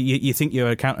 You think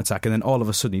you're a counter-attack, and then all of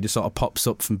a sudden he just sort of pops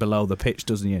up from below the pitch,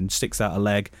 doesn't he, and sticks out a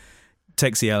leg,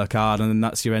 takes the yellow card, and then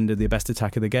that's your end of the best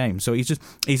attack of the game. So he's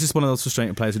just one of those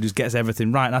frustrating players who just gets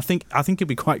everything right. And I think he'll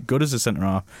be quite good as a centre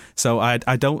half. So I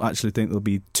don't actually think they'll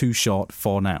be too short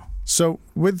for now. So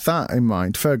with that in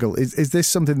mind, Fergal, is this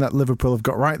something that Liverpool have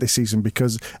got right this season?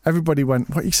 Because everybody went,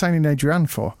 what are you signing Adrian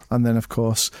for? And then, of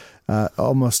course,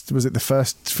 almost, was it the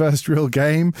first real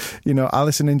game?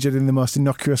 Alisson injured in the most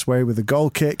innocuous way with a goal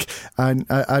kick. And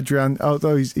Adrian,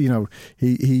 although he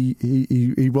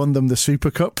won them the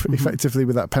Super Cup effectively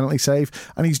with that penalty save,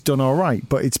 and he's done all right.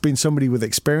 But it's been somebody with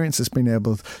experience that's been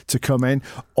able to come in.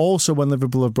 Also, when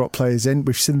Liverpool have brought players in,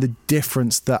 we've seen the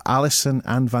difference that Alisson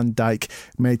and Van Dijk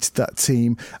made to that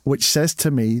team, which says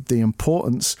to me the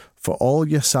importance for all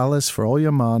your Salahs, for all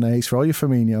your Manes, for all your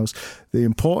Firminos,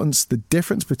 the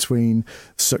difference between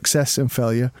success and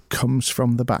failure comes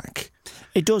from the back.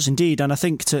 It does indeed, and I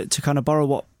think to kind of borrow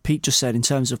what Pete just said in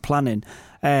terms of planning,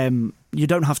 you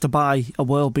don't have to buy a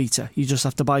world beater. You just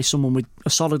have to buy someone with a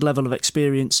solid level of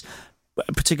experience,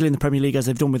 particularly in the Premier League as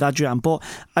they've done with Adrian. But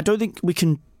I don't think we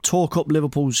can talk up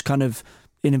Liverpool's kind of,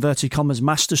 in inverted commas,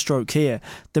 masterstroke here.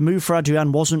 The move for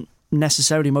Adrian wasn't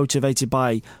necessarily motivated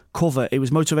by cover. It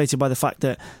was motivated by the fact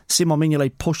that Simon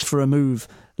Mignolet pushed for a move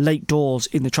late doors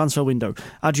in the transfer window.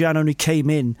 Adrian only came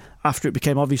in after it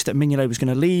became obvious that Mignolet was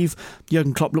going to leave.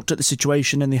 Jurgen Klopp looked at the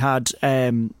situation and they had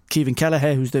Kevin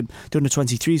Kelleher, who's the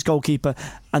under-23s goalkeeper,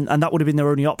 and that would have been their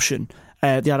only option.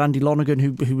 They had Andy Lonergan,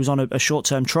 who was on a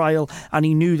short-term trial, and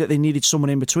he knew that they needed someone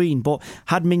in between. But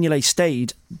had Mignolet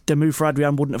stayed, the move for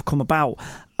Adrian wouldn't have come about.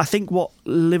 I think what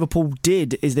Liverpool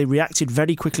did is they reacted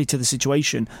very quickly to the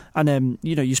situation. And,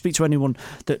 you speak to anyone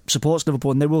that supports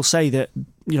Liverpool and they will say that,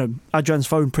 Adrian's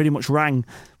phone pretty much rang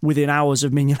within hours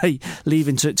of Mignolet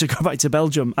leaving to go back to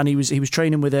Belgium. And he was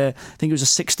training with I think it was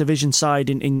a 6th division side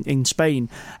in Spain.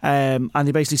 And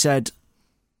they basically said,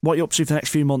 what are you up to for the next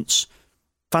few months?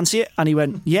 Fancy it? And he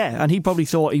went, yeah. And he probably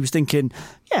thought, he was thinking,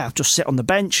 yeah, I'll just sit on the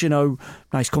bench,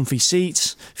 nice comfy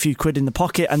seats, a few quid in the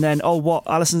pocket, and then,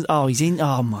 Alisson, he's in,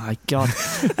 oh my God.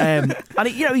 And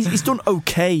he's done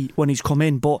okay when he's come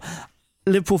in, but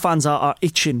Liverpool fans are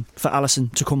itching for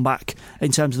Alisson to come back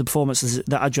in terms of the performances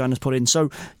that Adrian has put in.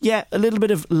 So, yeah, a little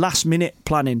bit of last-minute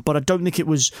planning, but I don't think it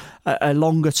was a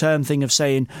longer-term thing of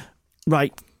saying,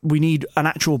 right, we need an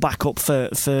actual backup for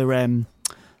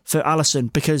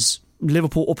Alisson, because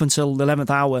Liverpool, up until the 11th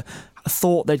hour,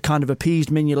 thought they'd kind of appeased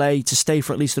Mignolet to stay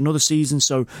for at least another season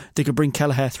so they could bring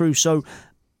Kelleher through. So,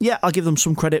 yeah, I'll give them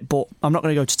some credit, but I'm not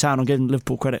going to go to town on giving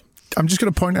Liverpool credit. I'm just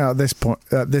going to point out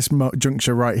at this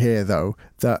juncture right here, though,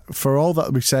 that for all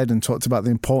that we've said and talked about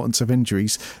the importance of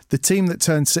injuries, the team that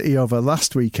turned City over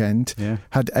last weekend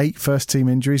had 8 first-team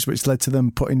injuries, which led to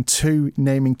them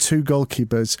naming 2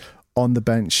 goalkeepers on the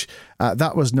bench.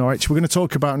 That was Norwich. We're going to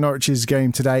talk about Norwich's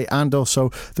game today and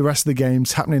also the rest of the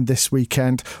games happening this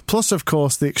weekend. Plus, of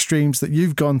course, the extremes that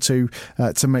you've gone to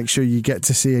make sure you get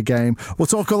to see a game. We'll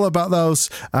talk all about those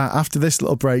after this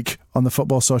little break on the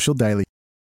Football Social Daily.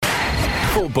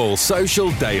 Football Social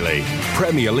Daily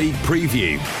Premier League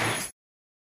Preview.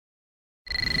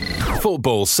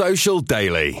 Football Social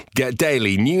Daily. Get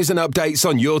daily news and updates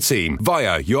on your team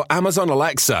via your Amazon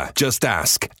Alexa. Just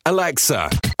ask, Alexa,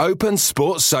 open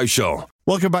Sports Social.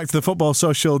 Welcome back to the Football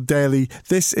Social Daily.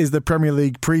 This is the Premier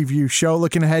League preview show,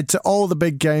 looking ahead to all the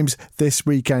big games this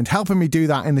weekend. Helping me do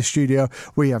that in the studio,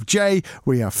 we have Jay,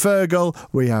 we have Fergal,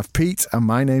 we have Pete, and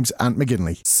my name's Ant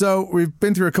McGinley. So we've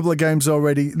been through a couple of games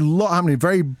already. A lot happening.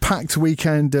 Very packed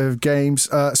weekend of games.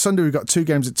 Sunday we've got 2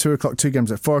 games at 2 o'clock, 2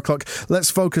 games at 4 o'clock. Let's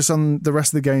focus on the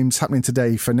rest of the games happening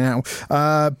today for now.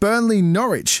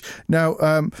 Burnley-Norwich. Now,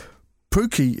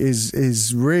 Pukki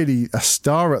is really a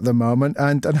star at the moment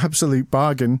and an absolute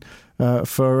bargain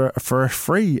for a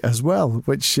free as well,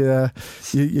 which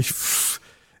he's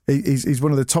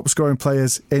one of the top scoring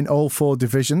players in all 4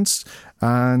 divisions,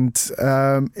 and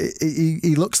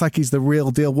he looks like he's the real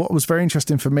deal. What was very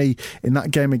interesting for me in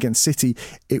that game against City,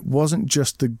 it wasn't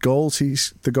just the goal he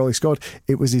scored,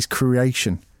 it was his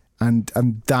creation, and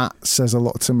that says a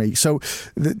lot to me. So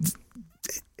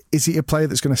is he a player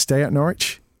that's going to stay at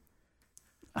Norwich?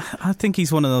 I think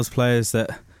he's one of those players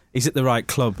that he's at the right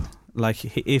club. Like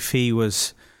if he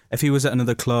was at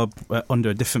another club under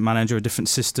a different manager, a different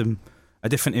system, a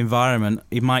different environment,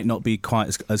 he might not be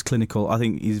quite as clinical. I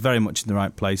think he's very much in the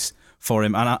right place for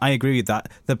him, and I agree with that.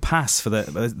 The pass for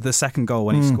the second goal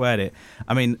when he squared it,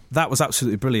 I mean, that was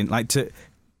absolutely brilliant.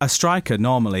 A striker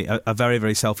normally are very,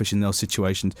 very selfish in those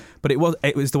situations, but it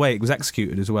was the way it was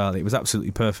executed as well. It was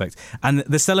absolutely perfect, and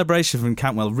the celebration from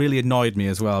Cantwell really annoyed me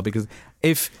as well, because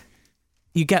if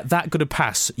you get that good a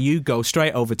pass, you go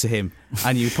straight over to him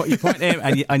and you point at him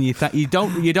and you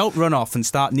don't run off and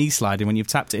start knee sliding when you've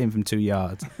tapped it in from 2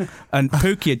 yards. And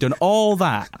Pukki had done all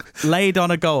that, laid on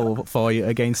a goal for you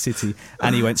against City,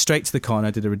 and he went straight to the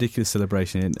corner, did a ridiculous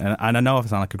celebration, and I know I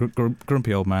sound like a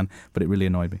grumpy old man, but it really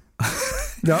annoyed me.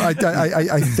 No, I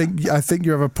think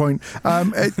you have a point.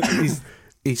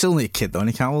 He's only a kid though,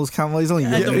 and Campbell. He's only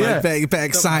a bit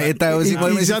excited though.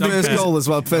 He's had his first goal as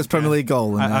well, first Premier League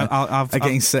goal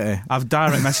against City. I've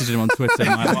direct messaged him on Twitter.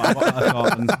 What I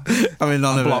thought, and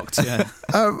none of blocked. It. Yeah.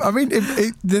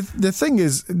 The thing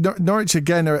is, Norwich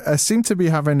again seem to be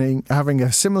having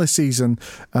a similar season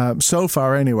so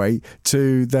far, anyway,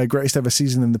 to their greatest ever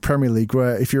season in the Premier League,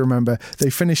 where, if you remember, they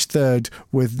finished 3rd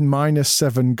with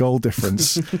 -7 goal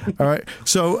difference. All right,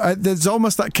 so there's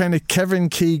almost that kind of Kevin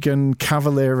Keegan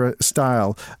Cavalier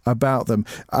style about them.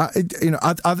 Are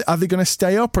they going to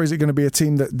stay up, or is it going to be a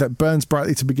team that burns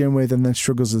brightly to begin with and then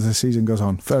struggles as the season goes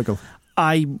on? Fergal.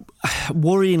 I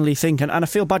worryingly think, and I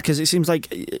feel bad because it seems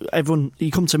like everyone, you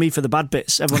come to me for the bad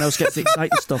bits, everyone else gets the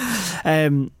exciting stuff.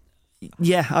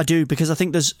 Yeah, I do, because I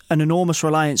think there's an enormous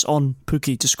reliance on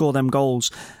Pukki to score them goals.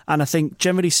 And I think,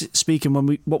 generally speaking,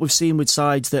 what we've seen with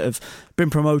sides that have been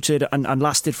promoted and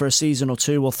lasted for a season or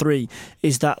 2 or 3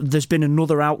 is that there's been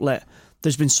another outlet.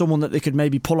 There's been someone that they could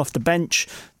maybe pull off the bench,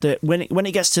 that when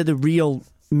it gets to the real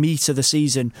meat of the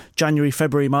season, January,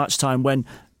 February, March time, when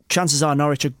chances are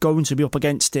Norwich are going to be up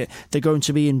against it, they're going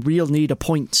to be in real need of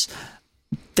points.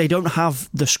 They don't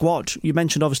have the squad. You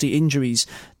mentioned, obviously, injuries.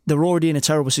 They're already in a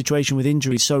terrible situation with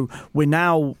injuries. So we're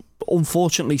now,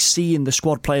 unfortunately, seeing the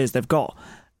squad players they've got.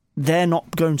 they're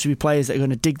not going to be players that are going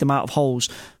to dig them out of holes.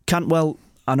 Cantwell,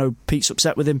 I know Pete's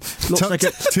upset with him. Looks like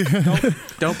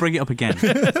don't bring it up again.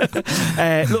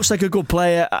 Looks like a good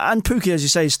player, and Pukki, as you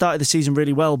say, started the season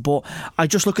really well. But I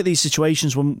just look at these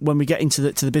situations when we get into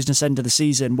the business end of the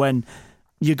season, when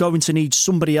you're going to need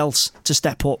somebody else to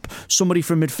step up, somebody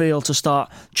from midfield to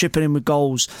start chipping in with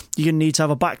goals. You're going to need to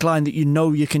have a back line that you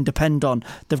know you can depend on.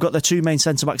 They've got their two main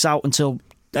centre-backs out until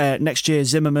next year,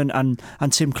 Zimmerman and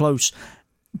Tim Close.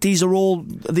 These are all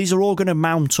going to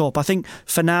mount up. I think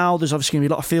for now, there's obviously going to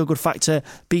be a lot of feel-good factor.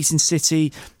 Beating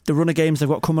City, the run of games they've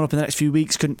got coming up in the next few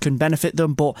weeks can benefit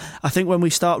them. But I think when we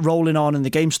start rolling on and the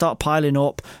games start piling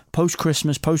up,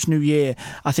 post-Christmas, post-New Year,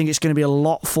 I think it's going to be a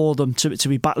lot for them to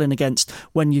be battling against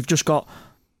when you've just got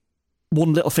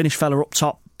one little Finnish fella up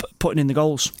top putting in the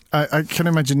goals. I can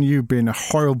imagine you being a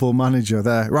horrible manager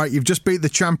there. Right, you've just beat the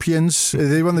champions.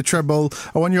 They won the treble.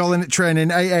 I want you all in at training,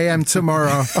 8 a.m.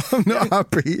 tomorrow. I'm not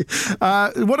happy.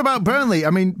 What about Burnley? I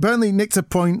mean, Burnley nicked a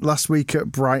point last week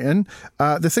at Brighton.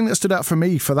 The thing that stood out for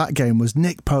me for that game was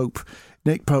Nick Pope.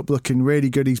 Nick Pope looking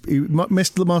really good. He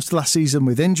missed most of last season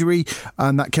with injury,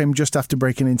 and that came just after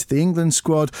breaking into the England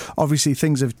squad. Obviously,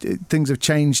 things have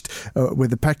changed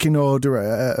with the pecking order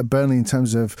at Burnley in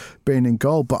terms of being in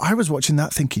goal. But I was watching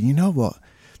that thinking, you know what?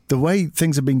 The way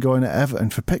things have been going at Everton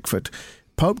for Pickford,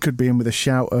 Pope could be in with a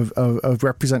shout of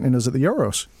representing us at the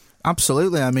Euros.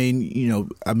 Absolutely. I mean,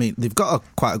 they've got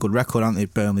quite a good record, haven't they,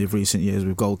 Burnley, of recent years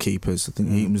with goalkeepers. I think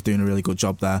Heaton was doing a really good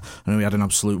job there. I know we had an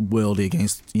absolute worldie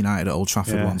against United at Old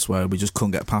Trafford once where we just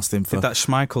couldn't get past him. Did that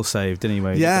Schmeichel save,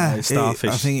 didn't he? Yeah,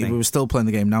 starfish I think thing. we were still playing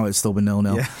the game now. It's still been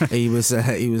 0-0.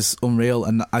 Yeah. He was unreal.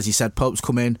 And as you said, Pope's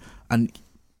come in and...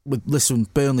 Listen,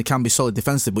 Burnley can be solid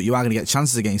defensively, but you are going to get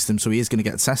chances against him, so he is going to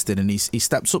get tested, and he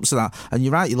steps up to that. And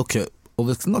you're right, you look at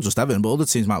not just Everton, but other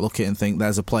teams might look at it and think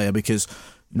there's a player, because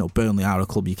Burnley are a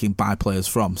club you can buy players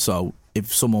from. So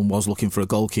if someone was looking for a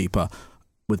goalkeeper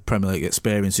with Premier League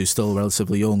experience who's still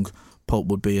relatively young, Pope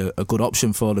would be a good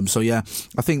option for them. So yeah,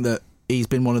 I think that he's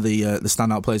been one of the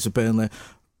standout players for Burnley.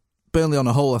 Burnley on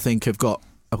a whole, I think, have got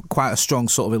quite a strong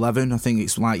sort of 11. I think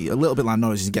it's like a little bit like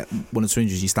Norwich. You get one or two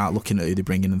injuries, you start looking at who they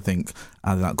bring in and think,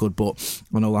 are they that good? But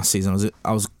I know last season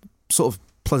I was sort of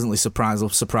pleasantly surprised. I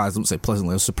wouldn't say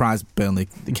pleasantly. I was surprised Burnley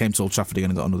they came to Old Trafford again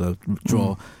and got another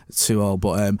draw 2-2.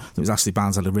 But it was Ashley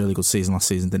Barnes had a really good season last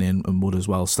season, didn't he? And Wood as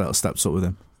well steps up with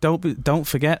him. Don't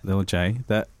forget though, Jay,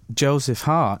 that Joseph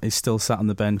Hart is still sat on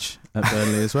the bench at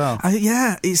Burnley as well.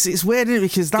 Yeah, it's weird, isn't it?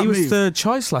 Because he was third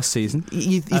choice last season.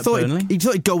 You thought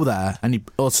he'd go there and he'd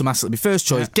automatically be first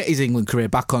choice, get his England career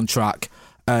back on track.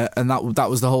 And that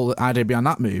was the whole idea behind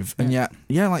that move. And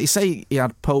like you say, he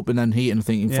had Pope and then Heaton, I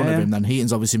think, in front of him. Then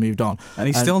Heaton's obviously moved on, and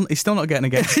he's still not getting a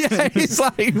game. Yeah, he's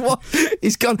like, what?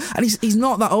 He's gone, and he's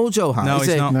not that old, Joe Hart. No,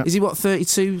 he's not. No. Is he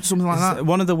 32, something like that?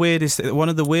 One of the weirdest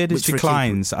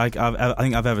declines I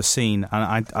think I've ever seen,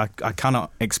 and I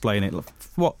cannot explain it.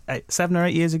 7 or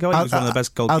 8 years ago, he was one of the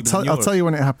best goalkeepers in Europe. I'll tell you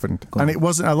when it happened. And it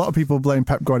wasn't, a lot of people blame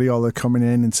Pep Guardiola coming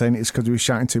in and saying it's because he was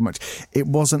shouting too much. It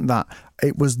wasn't that.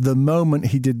 It was the moment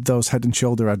he did those Head and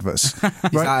Shoulder adverts.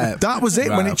 Right? That was it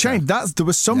when it changed. There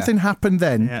was something happened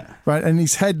then, right? And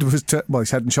his head was his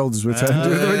Head and Shoulders were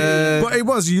turned. But it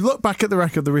was. You look back at the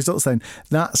record, the results then.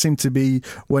 That seemed to be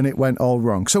when it went all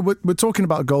wrong. So we're talking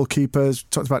about goalkeepers.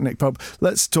 Talked about Nick Pope.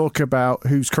 Let's talk about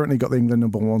who's currently got the England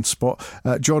 #1 spot.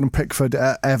 Jordan Pickford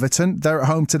at Everton. They're at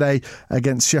home today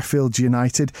against Sheffield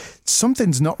United.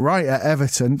 Something's not right at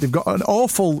Everton. They've got an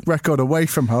awful record away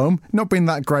from home. Not been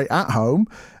that great at home.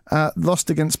 Lost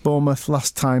against Bournemouth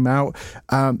last time out.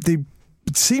 They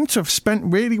seem to have spent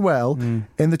really well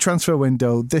in the transfer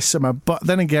window this summer, but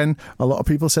then again, a lot of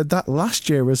people said that last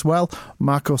year as well.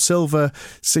 Marco Silva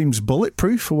seems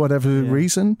bulletproof for whatever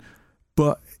reason,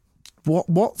 but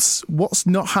what's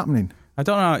not happening? I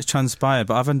don't know how it's transpired,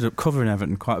 but I've ended up covering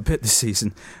Everton quite a bit this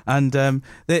season, and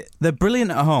they're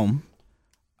brilliant at home.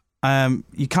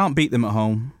 You can't beat them at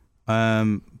home.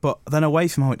 But then away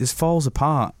from home, it just falls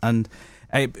apart, and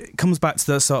it comes back to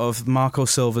the sort of Marco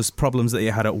Silva's problems that he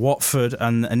had at Watford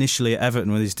and initially at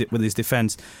Everton with his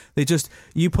defence.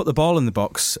 You put the ball in the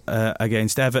box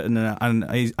against Everton,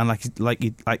 and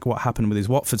like what happened with his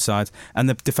Watford side, and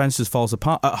the defence just falls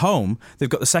apart. At home, they've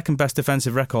got the second best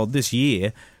defensive record this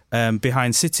year,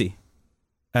 behind City.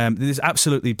 It is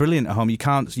absolutely brilliant at home. You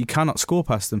cannot score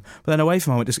past them, but then away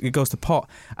from home, it goes to pot.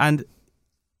 And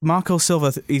Marco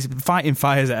Silva, he's fighting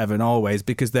fires at Everton always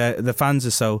because the fans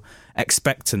are so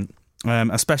expectant,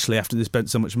 especially after they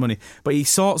spent so much money. But he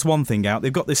sorts one thing out.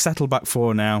 They've got this settled back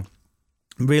four now.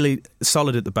 really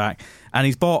solid at the back, and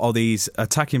he's bought all these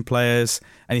attacking players,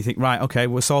 and you think, right, okay,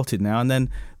 we're sorted now, and then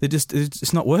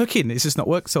it's not working. It's just not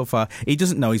worked so far. He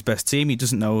doesn't know his best team. He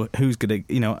doesn't know who's going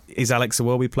to, is Alex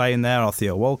Iwobi playing there or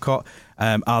Theo Walcott?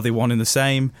 Are they one and the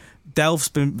same? Delph's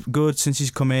been good since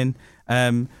he's come in.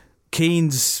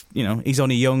 Keane's, he's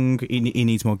only young. He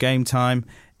needs more game time.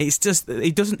 It's just,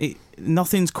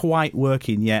 nothing's quite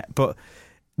working yet, but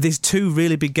there's two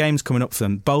really big games coming up for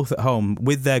them, both at home,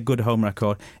 with their good home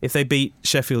record. If they beat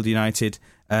Sheffield United,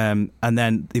 and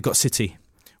then they've got City,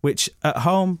 which at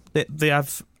home they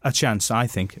have a chance, I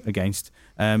think, against.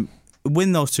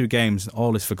 Win those two games,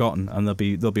 all is forgotten, and they'll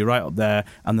be right up there,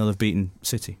 and they'll have beaten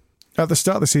City. At the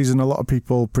start of the season, a lot of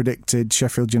people predicted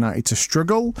Sheffield United to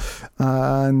struggle,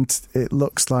 and it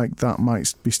looks like that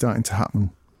might be starting to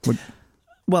happen.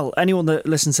 Well, anyone that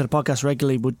listens to the podcast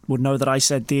regularly would know that I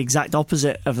said the exact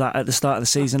opposite of that at the start of the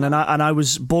season, and I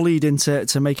was bullied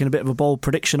into making a bit of a bold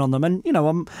prediction on them. And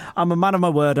I'm a man of my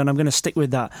word, and I'm going to stick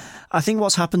with that. I think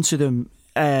what's happened to them,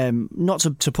 not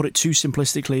to put it too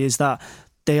simplistically, is that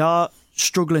they are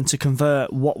struggling to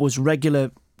convert what was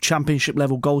regular Championship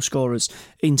level goal scorers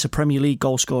into Premier League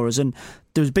goal scorers, and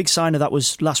there was a big sign of that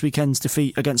was last weekend's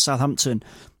defeat against Southampton.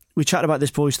 We chatted about this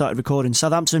before we started recording.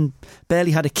 Southampton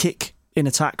barely had a kick in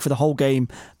attack for the whole game.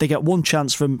 They get one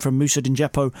chance from Moussa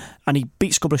Djepo, and he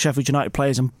beats a couple of Sheffield United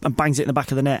players and bangs it in the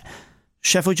back of the net.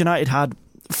 Sheffield United had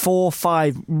 4 or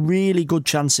 5 really good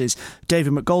chances.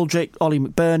 David McGoldrick, Ollie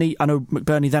McBurney. I know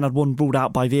McBurney then had one ruled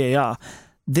out by VAR.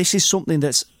 This is something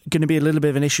that's going to be a little bit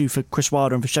of an issue for Chris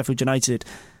Wilder and for Sheffield United.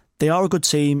 They are a good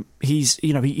team. He's,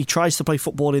 he tries to play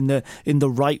football in the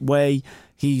right way.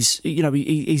 He's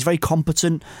very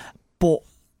competent, but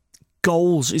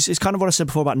goals is kind of what I said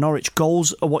before about Norwich.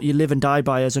 Goals are what you live and die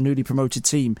by as a newly promoted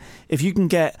team. If you can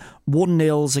get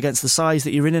 1-0s against the sides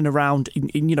that you're in and around,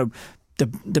 in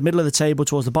the middle of the table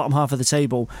towards the bottom half of the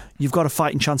table, you've got a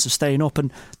fighting chance of staying up.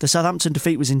 And the Southampton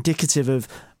defeat was indicative of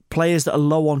players that are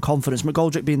low on confidence.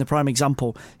 McGoldrick being the prime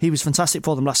example. He was fantastic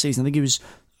for them last season. I think he was.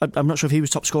 I'm not sure if he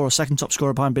was top scorer or second top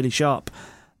scorer behind Billy Sharp.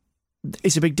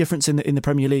 It's a big difference in the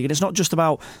Premier League, and it's not just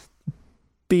about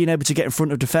being able to get in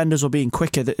front of defenders or being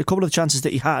quicker. A couple of the chances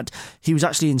that he had, he was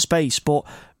actually in space, but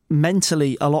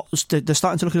mentally they're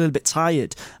starting to look a little bit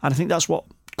tired, and I think that's what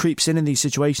creeps in these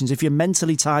situations. If you're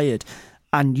mentally tired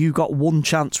and you got one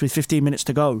chance with 15 minutes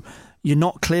to go, you're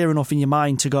not clear enough in your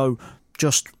mind to go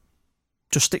just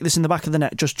stick this in the back of the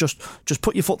net. Just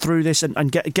put your foot through this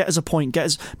and get us a point.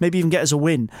 Maybe even get us a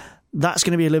win. That's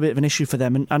going to be a little bit of an issue for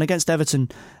them. And against Everton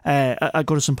at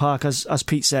Goodison Park, as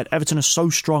Pete said, Everton are so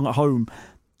strong at home.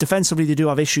 Defensively, they do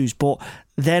have issues, but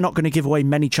they're not going to give away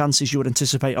many chances you would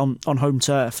anticipate on home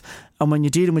turf. And when you're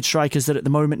dealing with strikers that at the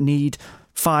moment need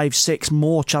 5, 6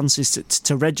 more chances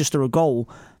to register a goal,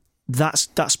 that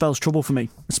spells trouble for me.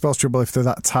 It spells trouble if they're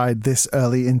that tied this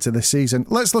early into the season.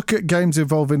 Let's look at games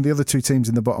involving the other 2 teams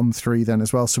in the bottom 3 then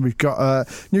as well. So we've got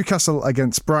Newcastle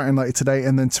against Brighton later today,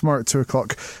 and then tomorrow at 2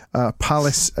 o'clock,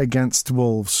 Palace against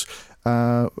Wolves.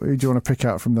 Who do you want to pick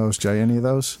out from those, Jay? Any of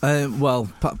those?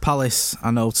 Palace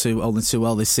I know only too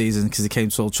well this season because they came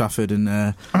to Old Trafford and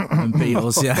beat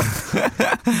us. Yeah.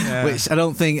 Which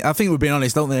I think we're being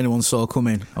honest, I don't think anyone saw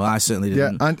coming. Well, I certainly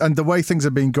didn't. Yeah, and the way things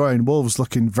have been going, Wolves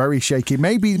looking very shaky.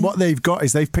 Maybe what they've got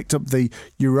is they've picked up the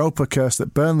Europa curse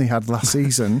that Burnley had last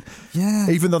season. Yeah.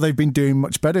 Even though they've been doing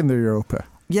much better in the Europa.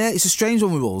 Yeah, it's a strange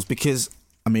one with Wolves because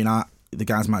the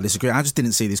guys might disagree. I just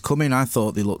didn't see this coming. I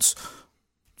thought they looked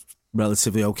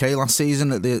relatively okay last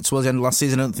season. Towards the end of last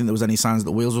season, I don't think there was any signs that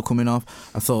the wheels were coming off.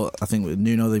 I think with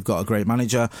Nuno, they've got a great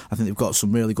manager. I think they've got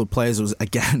some really good players. It was,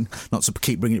 again, not to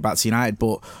keep bringing it back to United,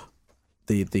 but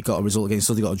they got a result against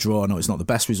us. They got a draw. I know it's not the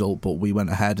best result, but we went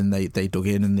ahead and they dug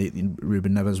in, and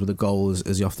Ruben Neves with a goal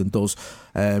as he often does.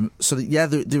 They're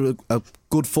a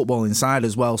good footballing side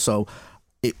as well. So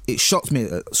it shocked me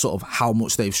at sort of how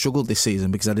much they've struggled this season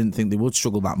because I didn't think they would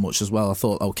struggle that much as well. I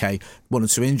thought, okay, 1 or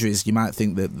 2 injuries, you might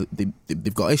think that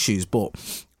they've got issues, but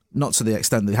not to the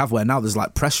extent they have, where now there's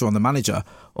like pressure on the manager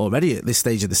already at this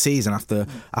stage of the season after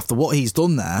what he's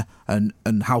done there and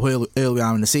how early we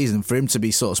are in the season. For him to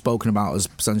be sort of spoken about as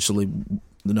potentially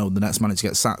the next manager to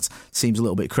get sacked seems a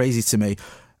little bit crazy to me.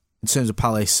 In terms of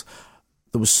Palace,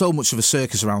 there was so much of a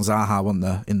circus around Zaha, wasn't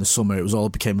there, in the summer? It was all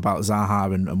became about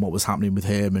Zaha and what was happening with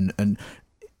him, and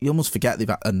you almost forget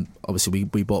and obviously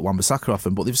we bought Wan-Bissaka off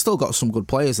him, but they've still got some good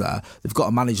players there. They've got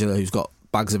a manager there who's got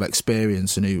bags of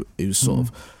experience and who's sort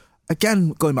of again,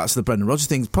 going back to the Brendan Rodgers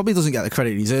thing, probably doesn't get the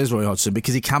credit he deserves, Roy Hodgson,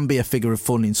 because he can be a figure of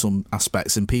fun in some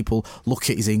aspects, and people look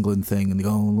at his England thing and they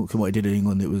go, oh, look at what he did in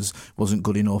England, it wasn't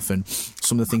good enough, and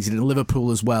some of the things he did in Liverpool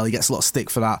as well, he gets a lot of stick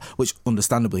for that, which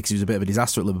understandably, because he was a bit of a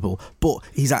disaster at Liverpool, but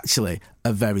he's actually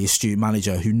a very astute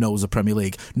manager who knows the Premier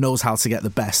League, knows how to get the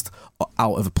best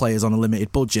out of players on a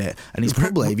limited budget, and he's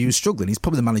probably, if he was struggling, he's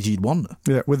probably the manager you'd want.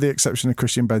 Yeah, with the exception of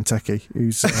Christian Benteke,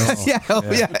 who's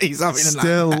he's having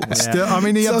still. I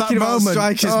mean, he had that moment.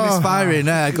 Strikers misfiring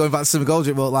there, going back to some goals,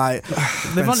 but like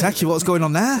Benteke, what's going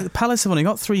on there? Palace have only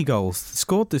got 3 goals.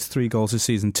 Scored this 3 goals this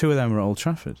season. 2 of them are at Old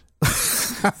Trafford.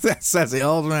 That says it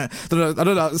all, doesn't it? I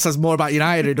don't know. It says more about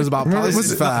United than it does about Palace.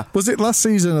 Was it last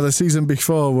season or the season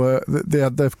before where they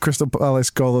had the Crystal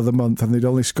Palace goal of the month and they'd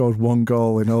only scored 1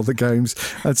 goal in all the games,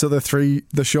 and so the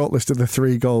shortlist of the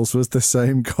 3 goals was the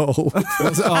same goal?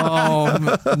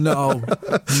 No.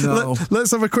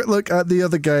 Let's have a quick look at the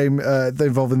other game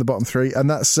involving the bottom 3, and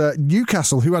that's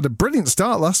Newcastle, who had a brilliant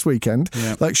start last weekend,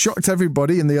 shocked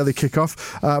everybody in the early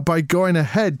kickoff by going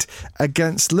ahead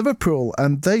against Liverpool,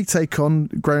 and they take on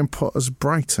Graham Potter's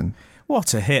Brighton.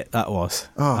 What a hit that was.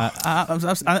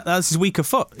 That's his weaker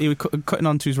foot. He was cutting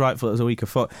onto his right foot as a weaker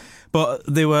foot. But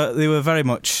they were very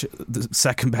much the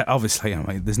second best. Obviously,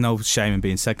 there's no shame in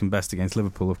being second best against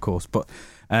Liverpool, of course. But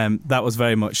that was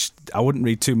very much, I wouldn't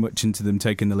read too much into them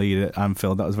taking the lead at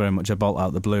Anfield. That was very much a bolt out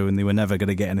of the blue, and they were never going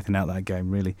to get anything out of that game,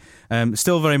 really.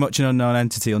 Still very much an unknown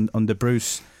entity under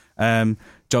Bruce. Joe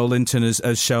Linton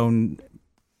has shown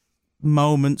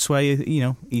moments where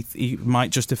he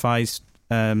might justify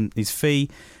his fee.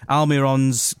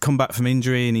 Almiron's come back from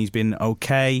injury and he's been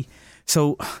okay.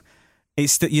 So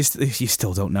it's you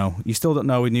still don't know. You still don't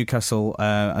know with Newcastle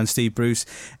and Steve Bruce.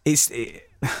 It's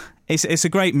a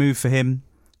great move for him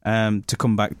to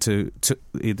come back to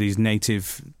his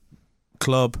native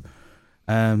club.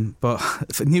 But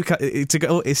for Newcastle to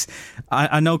go,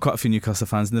 I know quite a few Newcastle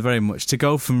fans, and they're very much to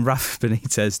go from Rafa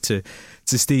Benitez to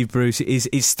Steve Bruce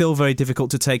is still very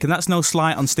difficult to take, and that's no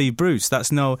slight on Steve Bruce.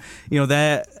 That's no,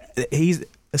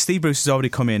 Steve Bruce has already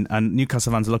come in, and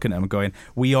Newcastle fans are looking at him and going,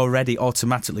 "We already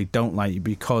automatically don't like you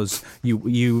because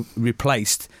you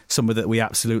replaced somebody that we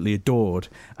absolutely adored,"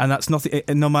 and that's nothing.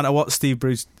 No matter what Steve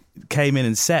Bruce came in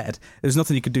and said, there's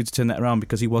nothing you could do to turn that around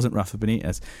because he wasn't Rafa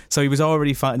Benitez. So he was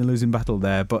already fighting a losing battle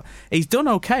there. But he's done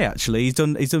okay, actually. He's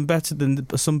done better than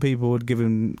some people would give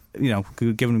him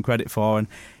credit for. And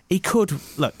he could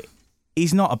look.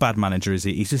 He's not a bad manager, is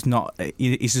he? He's just not.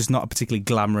 He's just not a particularly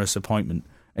glamorous appointment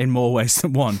in more ways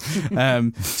than one.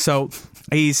 So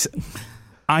he's.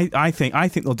 I think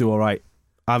they'll do all right.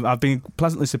 I've been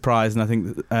pleasantly surprised, and I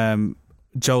think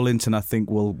Joe Linton, I think,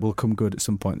 will come good at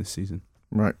some point this season.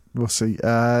 Right, we'll see.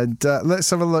 And let's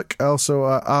have a look also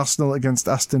at Arsenal against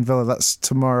Aston Villa. That's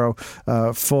tomorrow,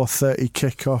 4:30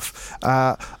 kickoff.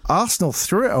 Arsenal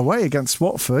threw it away against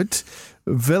Watford.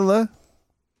 Villa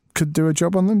could do a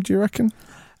job on them, do you reckon?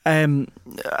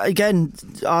 Again,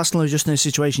 Arsenal are just in a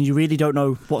situation you really don't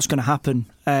know what's going to happen.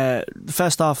 The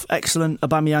first half, excellent.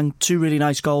 Aubameyang, 2 really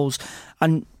nice goals,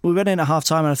 and we went in at half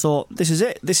time and I thought, this is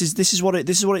it. This is what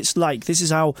it's like. This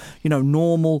is how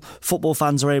normal football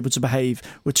fans are able to behave.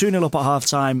 We're 2-0 up at half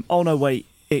time. Oh no, wait,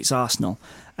 it's Arsenal.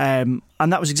 And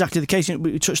that was exactly the case.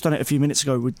 We touched on it a few minutes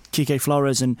ago with Kike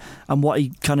Flores and what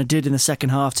he kind of did in the second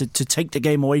half to take the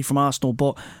game away from Arsenal.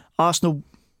 But Arsenal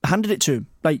handed it to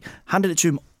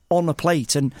him on a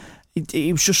plate, and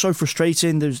it was just so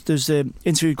frustrating. There's the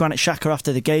interview with Granit Xhaka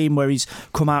after the game where he's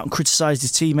come out and criticised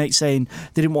his teammates, saying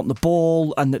they didn't want the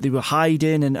ball and that they were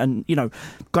hiding, and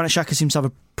Granit Xhaka seems to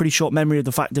have a pretty short memory of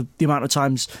the fact of the amount of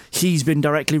times he's been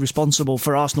directly responsible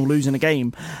for Arsenal losing a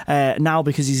game. Now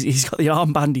because he's got the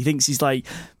armband, he thinks he's like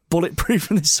bulletproof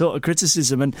in this sort of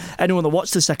criticism, and anyone that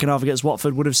watched the second half against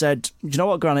Watford would have said, you know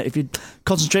what, Granit, if you'd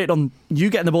concentrated on you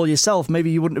getting the ball yourself,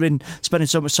 maybe you wouldn't have been spending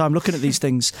so much time looking at these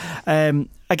things.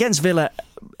 Against Villa,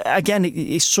 again,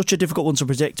 it's such a difficult one to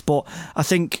predict, but I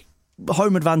think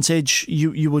home advantage,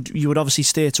 you would obviously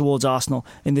steer towards Arsenal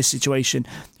in this situation.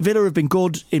 Villa have been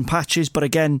good in patches, but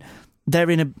again,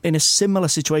 they're in a similar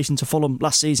situation to Fulham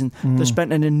last season. They've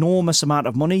spent an enormous amount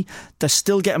of money. They're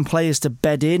still getting players to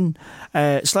bed in.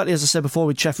 Slightly, as I said before,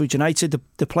 with Sheffield United,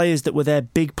 the players that were their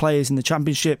big players in the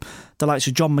Championship, the likes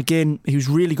of John McGinn, he was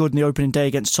really good in the opening day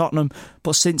against Tottenham,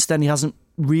 but since then he hasn't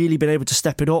really been able to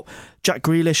step it up. Jack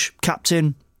Grealish,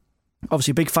 captain,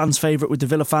 obviously a big fans' favourite with the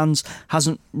Villa fans,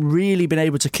 hasn't really been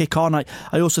able to kick on. I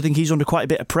also think he's under quite a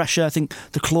bit of pressure. I think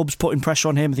the club's putting pressure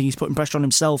on him. I think he's putting pressure on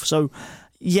himself. So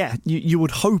yeah, you would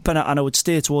hope and I would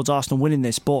steer towards Arsenal winning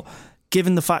this, but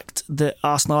given the fact that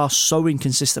Arsenal are so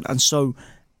inconsistent and so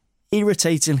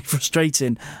irritatingly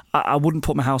frustrating, I wouldn't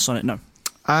put my house on it, no.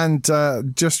 And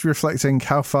just reflecting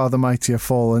how far the mighty have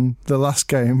fallen, the last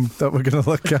game that we're going to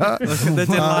look at. Look at the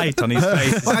delight on his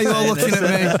face. Why are you all looking at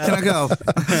me? Can I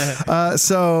go?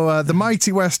 So the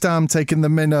mighty West Ham taking the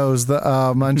minnows that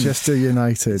are Manchester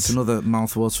United. It's another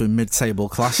mouth-watering mid-table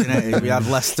clash, isn't it? We had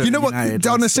Leicester. You know what? United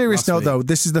On a serious note, though,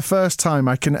 this is the first time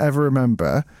I can ever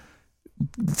remember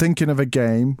thinking of a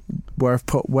game where I've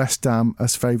put West Ham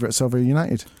as favourites over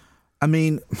United. I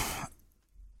mean,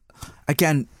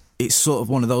 again, it's sort of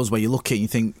one of those where you look at it and you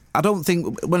think, I don't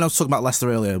think, when I was talking about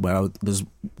Leicester earlier, where there's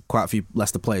quite a few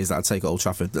Leicester players that I'd take at Old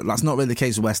Trafford, that's not really the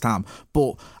case with West Ham.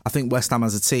 But I think West Ham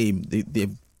as a team,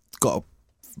 they've got a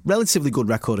relatively good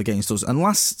record against us. And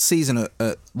last season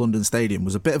at London Stadium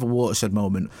was a bit of a watershed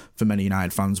moment for many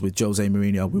United fans with Jose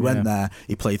Mourinho. We went there,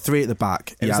 he played three at the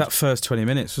back. It was that first 20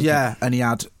 minutes, wasn't it? And he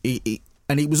had,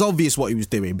 and it was obvious what he was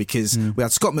doing because we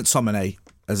had Scott McTominay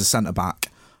as a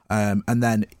centre-back, and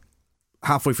then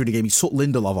halfway through the game, he took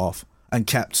Lindelof off and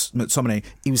kept McTominay.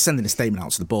 He was sending a statement out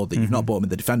to the board that you've not bought me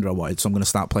the defender I wanted, so I'm going to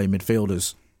start playing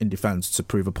midfielders in defence to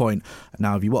prove a point.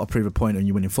 Now, if you want to prove a point and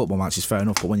you're winning football matches, fair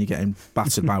enough, but when you're getting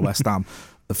battered by West Ham,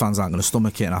 the fans aren't going to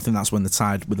stomach it, and I think that's when the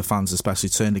tide with the fans especially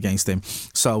turned against him.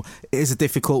 So it is a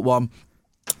difficult one.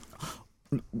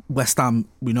 West Ham,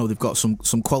 we know they've got some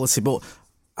quality, but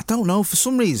I don't know, for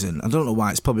some reason, I don't know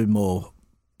why, it's probably more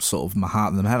sort of my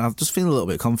heart than my head. I'm just feeling a little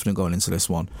bit confident going into this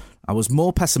one. I was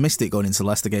more pessimistic going into the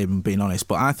Leicester game, and being honest,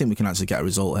 but I think we can actually get a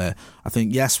result here. I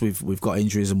think, yes, we've got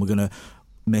injuries and we're going to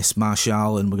miss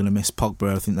Martial and we're going to miss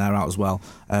Pogba. I think they're out as well.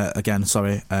 And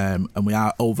we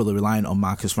are overly reliant on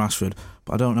Marcus Rashford.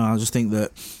 But I don't know, I just think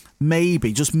that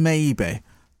maybe, just maybe,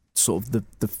 sort of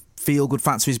the feel-good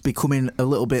factor is becoming a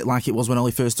little bit like it was when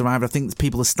Ollie first arrived. I think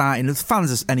people are starting, the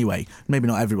fans anyway, maybe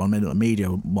not everyone, maybe not the media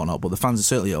and whatnot, but the fans are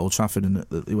certainly at Old Trafford and at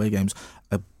the away games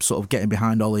are sort of getting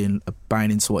behind Ollie and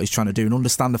buying into what he's trying to do and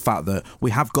understand the fact that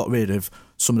we have got rid of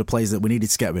some of the players that we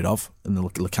needed to get rid of, and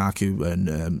Lukaku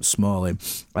and Smalling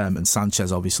and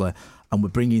Sanchez, obviously, and we're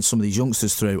bringing some of these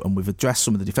youngsters through, and we've addressed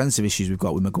some of the defensive issues we've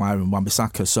got with Maguire and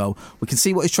Wan-Bissaka, so we can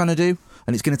see what he's trying to do,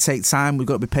 and it's going to take time. We've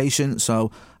got to be patient, so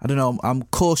I don't know, I'm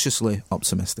cautiously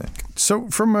optimistic. So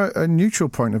from a neutral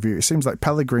point of view, it seems like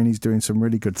Pellegrini's doing some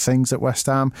really good things at West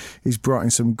Ham. He's brought in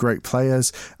some great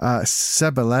players.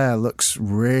 Seb Allaire looks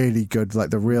really good, like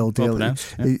the real deal.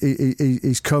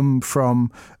 He's come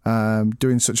from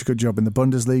doing such a good job in the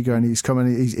Bundesliga, and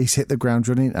he's hit the ground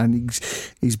running, and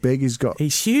he's big.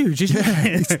 He's huge, isn't he?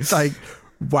 It's like,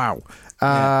 wow.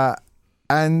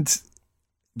 And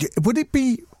would it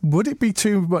be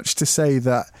too much to say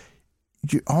that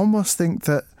you almost think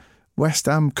that West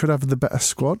Ham could have the better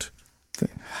squad?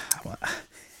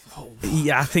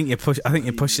 Yeah, I think you push. I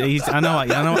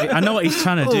know what he's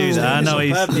trying to do. There. I know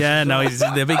he's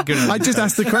the big good. I just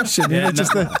asked the question.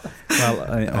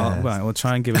 We'll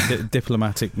try and give a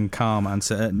diplomatic and calm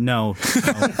answer. No.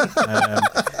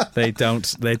 They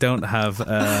don't have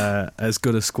as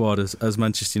good a squad as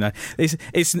Manchester United.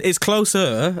 It's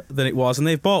closer than it was, and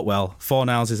they've bought well.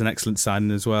 Fornals is an excellent signing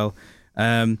as well.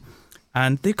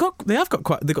 And they've got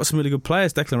some really good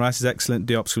players. Declan Rice is excellent.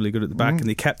 Diop's really good at the back, and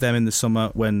they kept them in the summer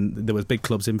when there was big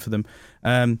clubs in for them.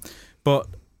 But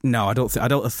no, I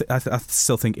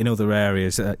still think in other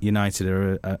areas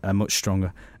United are much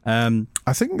stronger.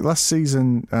 I think last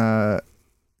season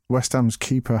West Ham's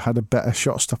keeper had a better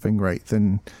shot stopping rate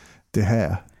than De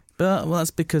Gea. But that's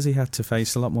because he had to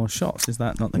face a lot more shots. Is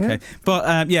that not the case? But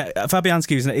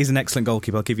Fabianski is an excellent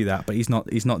goalkeeper. I'll give you that. But he's not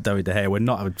David De Gea.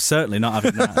 We're certainly not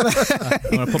having that.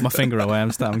 I'm going to put my finger away.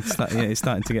 It's starting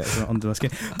to get under my skin.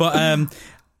 But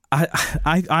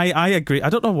I agree.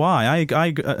 I don't know why. I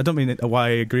don't mean why I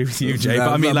agree with you, Jay. But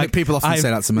I mean, like, people often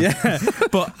say that to me. Yeah,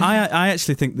 but I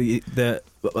actually think the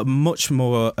much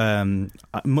more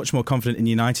confident in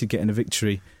United getting a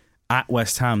victory at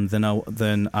West Ham than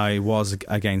I was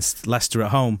against Leicester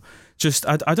at home. Just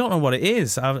I don't know what it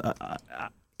is.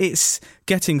 It's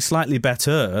getting slightly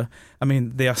better. I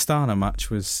mean, the Astana match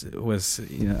was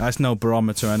that's no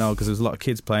barometer, I know, because there was a lot of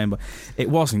kids playing, but it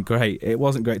wasn't great. It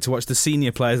wasn't great to watch. The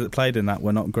senior players that played in that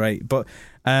were not great. But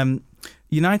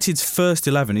United's first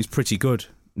 11 is pretty good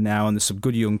now, and there's some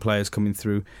good young players coming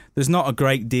through. There's not a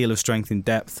great deal of strength in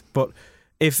depth, but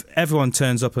if everyone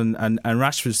turns up and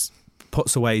Rashford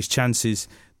puts away his chances,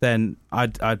 then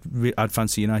I'd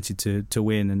fancy United to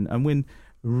win and win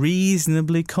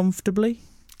reasonably comfortably.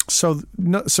 So,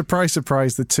 not surprise,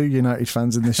 the two United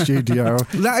fans in the studio.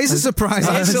 That is a surprise,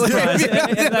 actually. I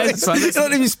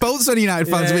don't even spoke to any United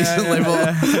fans recently,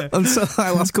 but until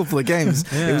the last couple of games,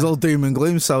 it was all doom and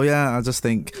gloom. So, yeah, I just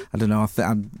think, I don't know,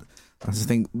 I just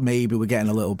think maybe we're getting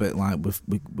a little bit like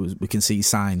we can see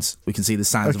signs. We can see the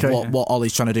signs of what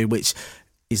Ollie's trying to do, which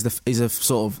is a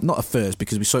sort of not a first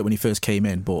because we saw it when he first came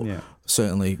in, but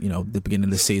certainly the beginning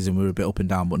of the season we were a bit up and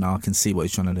down, but now I can see what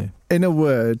he's trying to do. In a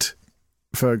word,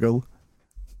 Fergal,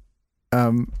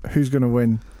 who's going to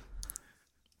win?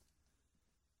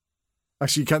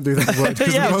 Actually, you can't do that word.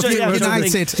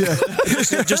 United.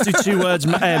 Just do 2 words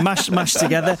mashed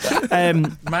together.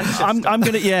 I'm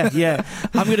gonna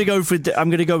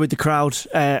go with the crowd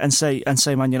and say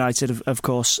Man United. Of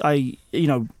course, I'm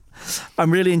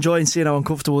really enjoying seeing how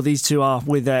uncomfortable these two are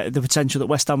with the potential that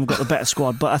West Ham have got the better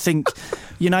squad. But I think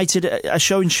United are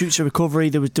showing shoots of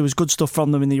recovery. There was good stuff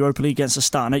from them in the Europa League against the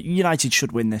Start. United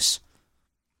should win this.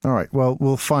 All right, well,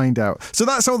 we'll find out. So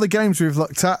that's all the games we've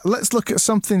looked at. Let's look at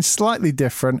something slightly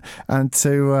different. And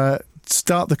to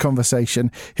start the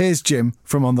conversation, here's Jim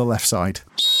from On the Left Side.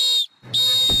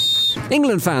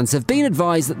 England fans have been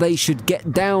advised that they should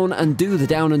get down and do the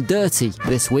down and dirty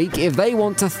this week if they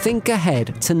want to think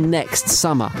ahead to next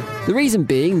summer. The reason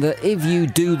being that if you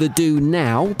do the do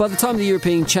now, by the time the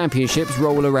European Championships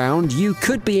roll around, you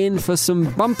could be in for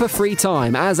some bumper free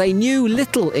time as a new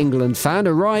little England fan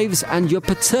arrives and your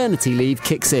paternity leave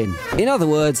kicks in. In other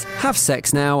words, have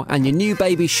sex now and your new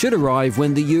baby should arrive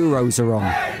when the Euros are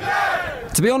on.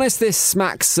 To be honest, this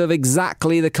smacks of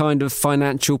exactly the kind of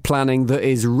financial planning that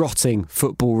is rotting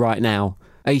football right now.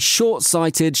 A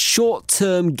short-sighted,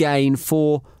 short-term gain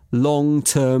for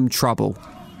long-term trouble.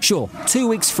 Sure, 2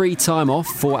 weeks free time off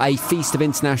for a feast of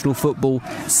international football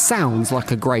sounds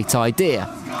like a great idea.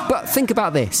 But think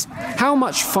about this. How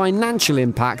much financial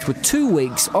impact would 2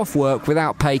 weeks off work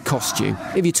without pay cost you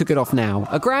if you took it off now?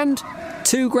 $1,000?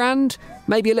 $2,000?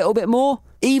 Maybe a little bit more?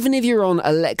 Even if you're on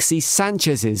Alexis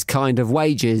Sanchez's kind of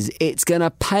wages, it's going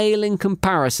to pale in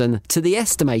comparison to the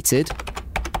estimated,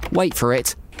 wait for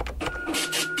it,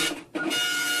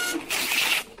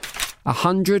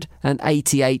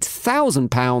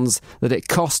 £188,000 that it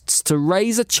costs to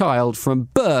raise a child from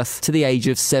birth to the age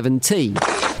of 17.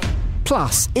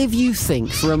 Plus, if you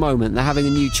think for a moment that having a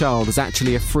new child is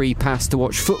actually a free pass to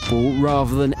watch football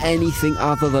rather than anything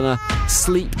other than a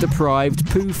sleep-deprived,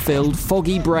 poo-filled,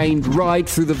 foggy-brained ride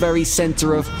through the very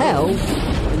centre of hell,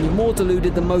 then you're more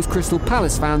deluded than most Crystal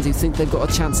Palace fans who think they've got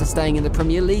a chance of staying in the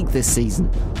Premier League this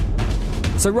season.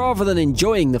 So rather than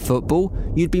enjoying the football,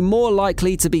 you'd be more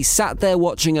likely to be sat there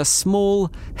watching a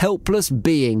small, helpless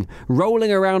being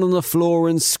rolling around on the floor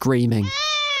and screaming.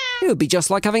 It would be just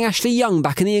like having Ashley Young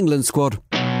back in the England squad.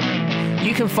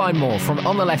 You can find more from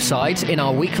On the Left Side in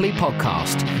our weekly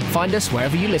podcast. Find us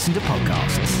wherever you listen to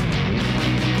podcasts.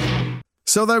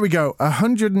 So there we go.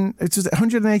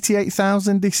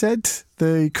 188,000, he said,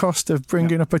 the cost of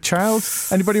bringing up a child.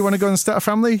 Anybody want to go and start a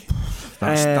family?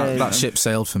 That ship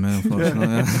sailed for me,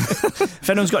 unfortunately. If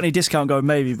anyone's got any discount going,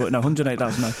 maybe, but no,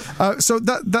 108,000, no. So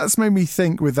that's made me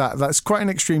think with that. That's quite an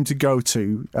extreme to go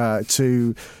to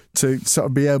sort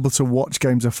of be able to watch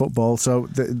games of football. So,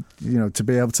 to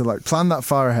be able to plan that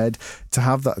far ahead, to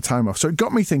have that time off. So it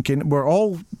got me thinking, we're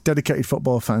all dedicated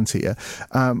football fans here.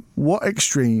 What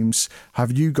extremes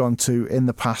have you gone to in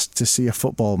the past to see a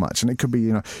football match? And it could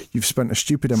be, you've spent a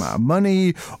stupid amount of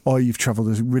money, or you've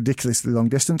travelled a ridiculously long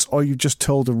distance, or you've just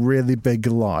told a really big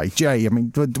lie. Jay, I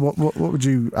mean, what would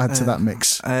you add to that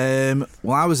mix? Well,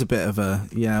 I was a bit of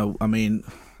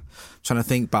trying to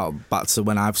think back to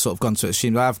when I've sort of gone to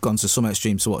extremes. I've gone to some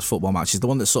extremes to watch football matches. The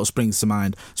one that sort of springs to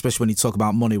mind, especially when you talk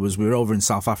about money, was we were over in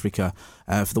South Africa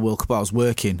for the World Cup. I was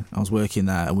working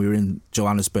there, and we were in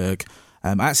Johannesburg.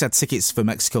 I actually had tickets for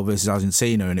Mexico versus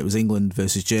Argentina, and it was England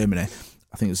versus Germany.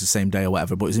 I think it was the same day or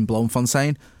whatever, but it was in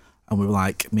Bloemfontein. And we were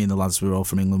like, me and the lads, we were all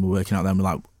from England, we were working out there, and we're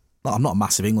like, I'm not a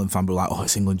massive England fan, but we're like, oh,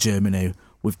 it's England, Germany.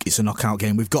 It's a knockout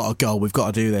game. We've got to go. We've got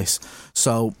to do this.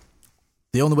 So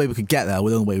the only way we could get there, the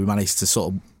only way we managed to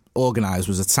sort of organise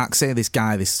was a taxi. This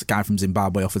guy from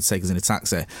Zimbabwe offered to take us in a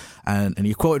taxi, and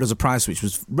he quoted us a price which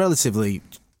was relatively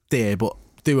dear but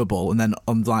doable. And then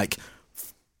on 5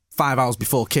 hours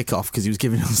before kickoff, because he was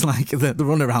giving us the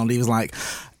runaround, he was like,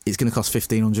 it's going to cost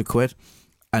 £1,500.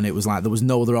 And it was like there was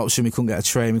no other option. We couldn't get a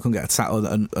train. We couldn't get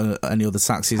any other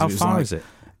taxis. How far is it?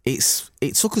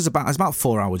 It took us about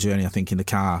 4-hour journey, I think, in the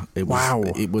car. Wow!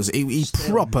 He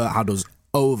proper had us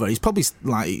over. He's probably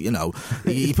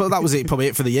that was it. Probably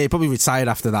it for the year. He probably retired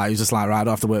after that. He was just like, right, I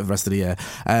don't have to work for the rest of the year.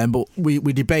 But we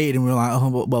debated and we were like,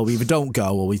 oh well, we either don't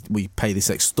go or we pay this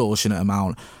extortionate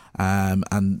amount.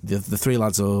 And the three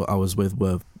lads I was with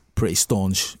were pretty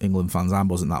staunch England fans. I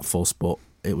wasn't that fussed, but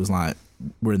it was like,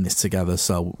 we're in this together,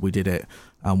 so we did it.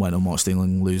 and went and watched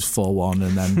England lose 4-1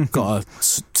 and then got a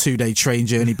 2-day train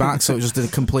journey back. So it was just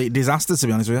a complete disaster, to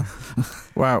be honest with you.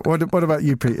 Wow. What about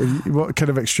you, Pete? What kind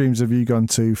of extremes have you gone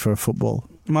to for football?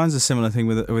 Mine's a similar thing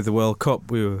with the World Cup.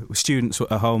 We were students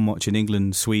at home watching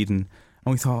England, Sweden,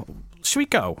 and we thought, should we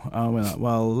go? We're like,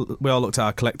 well, we all looked at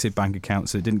our collective bank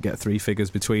accounts. So it didn't get 3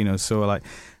 figures between us. So we're like,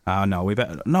 oh, no, we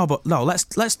better no,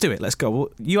 let's do it. Let's go. Well,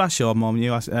 you ask your mum.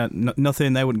 You ask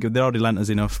nothing. They wouldn't give. They already lent us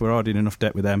enough. We're already in enough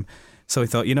debt with them. So we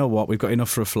thought, you know what? We've got enough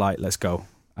for a flight. Let's go,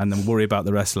 and then worry about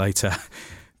the rest later.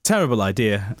 Terrible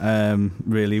idea.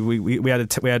 Really, we had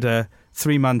a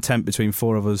 3-man tent between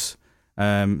 4 of us,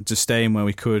 just staying where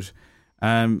we could.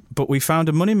 But we found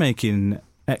a money making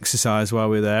exercise while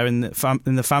we were there in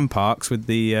the fan parks with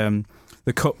the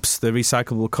cups, the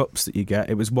recyclable cups that you get.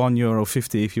 It was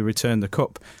 €1.50 if you return the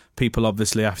cup. People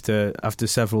obviously after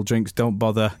several drinks don't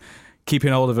bother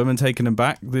keeping hold of them and taking them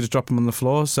back. They just drop them on the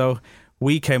floor. So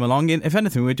we came along. If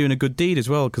anything, we were doing a good deed as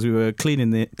well, because we were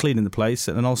cleaning the place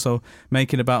and also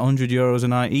making about €100 a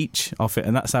night each off it,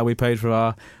 and that's how we paid for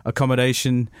our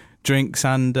accommodation, drinks,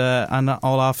 and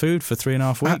all our food for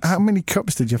 3.5 weeks. How many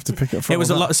cups did you have to pick up? For it was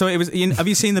a lot. So it was. Have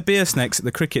you seen the beer snakes at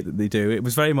the cricket that they do? It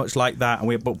was very much like that,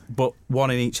 and but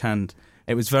one in each hand.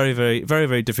 It was very, very, very,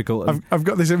 very difficult. I've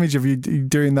got this image of you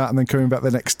doing that and then coming back the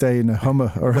next day in a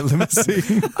Hummer or a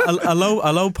limousine. a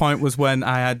low point was when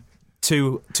I had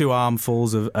two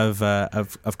armfuls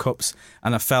of cups,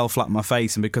 and I fell flat on my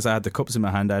face, and because I had the cups in my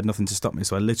hand, I had nothing to stop me,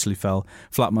 so I literally fell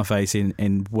flat on my face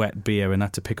in wet beer and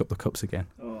had to pick up the cups again.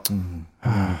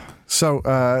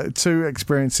 So, 2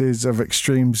 experiences of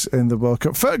extremes in the World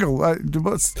Cup. Fergal,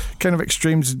 what kind of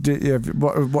extremes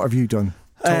what have you done?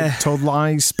 Told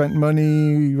lies, spent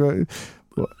money.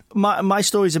 My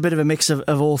story's a bit of a mix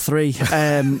of all 3,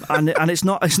 and it's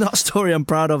not a story I'm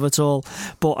proud of at all,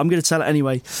 but I'm going to tell it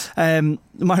anyway. Mine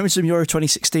was from Euro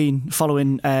 2016,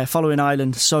 following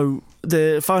Ireland. So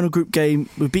the final group game,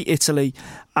 we beat Italy,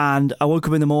 and I woke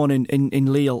up in the morning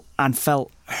in Lille and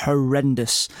felt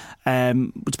horrendous.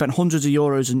 We spent hundreds of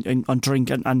euros on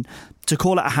drink, and to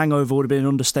call it a hangover would have been an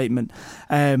understatement.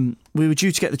 We were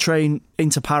due to get the train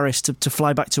into Paris to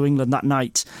fly back to England that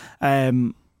night.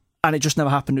 And it just never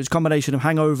happened. It was a combination of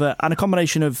hangover and a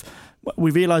combination of,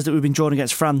 we realised that we've been drawn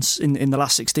against France in the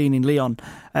last 16 in Lyon.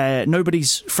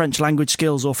 Nobody's French language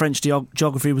skills or French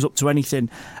geography was up to anything.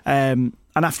 And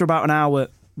after about an hour,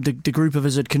 the group of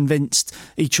us had convinced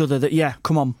each other that, yeah,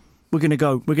 come on, we're going to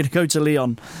go. We're going to go to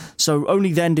Lyon. So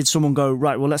only then did someone go,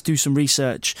 right, well, let's do some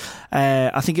research.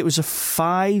 I think it was a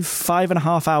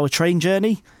 5.5 hour train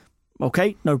journey.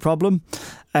 Okay, no problem.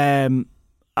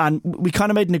 And we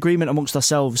kind of made an agreement amongst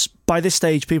ourselves. By this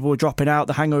stage, people were dropping out.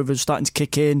 The hangover was starting to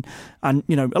kick in. And,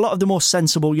 a lot of the more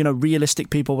sensible, realistic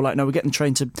people were like, no, we're getting the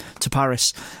train to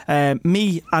Paris.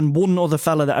 Me and one other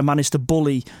fella that I managed to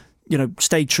bully,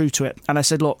 stayed true to it. And I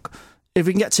said, look, if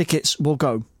we can get tickets, we'll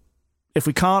go. If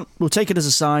we can't, we'll take it as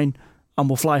a sign and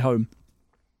we'll fly home.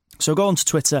 So I go onto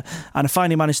Twitter, and I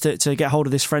finally managed to get hold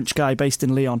of this French guy based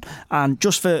in Lyon. And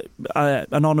just for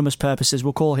anonymous purposes,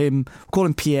 we'll call him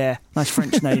Pierre. Nice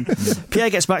French name.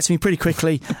 Pierre gets back to me pretty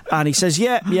quickly, and he says,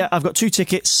 yeah, I've got 2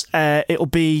 tickets. It'll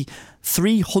be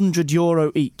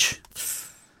 €300 each.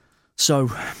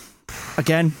 So,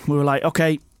 again, we were like,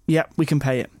 okay, yeah, we can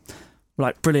pay it. We're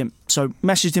like, brilliant. So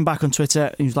messaged him back on Twitter,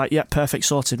 and he was like, yeah, perfect,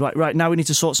 sorted. Right, now we need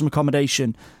to sort some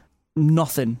accommodation.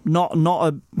 Nothing, not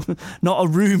a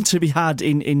room to be had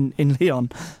in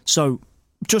Lyon. So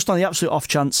just on the absolute off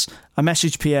chance, I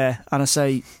message Pierre and I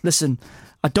say, listen,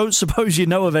 I don't suppose you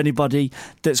know of anybody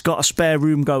that's got a spare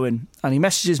room going. And he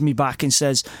messages me back and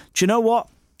says, do you know what?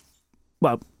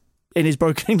 Well, in his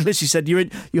broken English, he said, you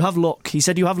have luck. He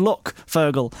said, you have luck,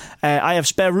 Fergal. I have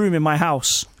spare room in my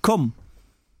house. Come.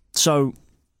 So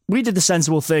we did the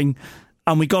sensible thing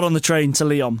and we got on the train to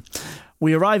Lyon.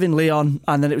 We arrive in Lyon,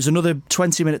 and then it was another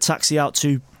 20-minute taxi out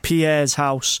to Pierre's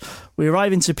house. We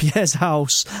arrive into Pierre's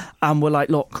house, and we're like,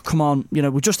 "Look, come on,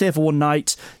 we're just here for one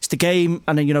night. It's the game."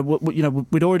 And then,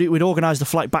 we'd organised the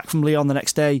flight back from Lyon the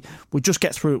next day. We'll just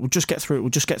get through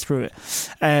it.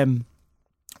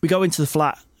 We go into the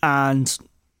flat, and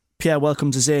Pierre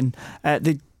welcomes us in.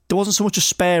 There wasn't so much a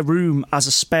spare room as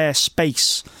a spare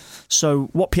space.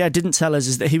 So what Pierre didn't tell us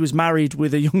is that he was married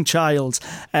with a young child,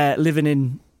 living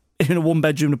in a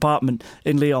 1-bedroom apartment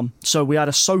in Lyon. So we had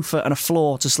a sofa and a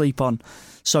floor to sleep on.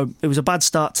 So it was a bad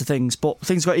start to things, but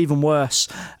things got even worse.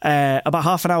 About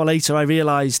half an hour later, I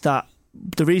realised that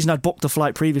the reason I'd booked the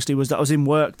flight previously was that I was in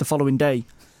work the following day.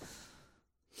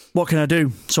 what can I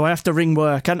do? So I have to ring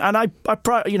work, and I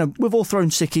we've all thrown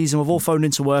sickies and we've all phoned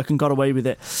into work and got away with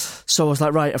it. So I was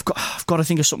like, right, I've got to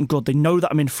think of something good. They know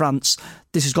that I'm in France.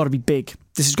 This has got to be big.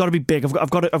 I've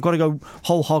got to go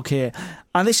whole hog here,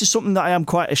 and this is something that I am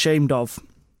quite ashamed of.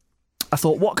 I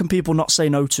thought, what can people not say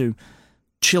no to?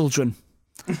 Children.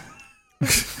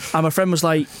 And my friend was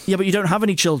like, yeah, but you don't have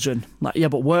any children. I'm like, yeah,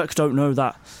 but work don't know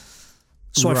that.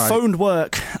 So I phoned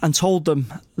work and told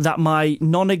them that my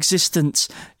non-existent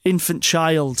infant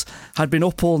child had been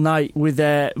up all night with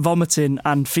vomiting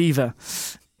and fever.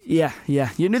 Yeah.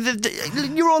 You know,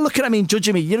 you're all looking at me and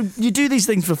judging me. You do these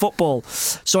things for football.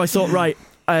 So I thought, right,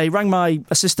 I rang my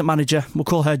assistant manager. We'll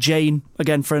call her Jane,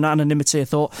 again, for an anonymity. I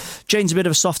thought, Jane's a bit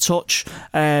of a soft touch.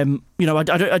 I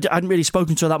hadn't really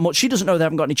spoken to her that much. She doesn't know they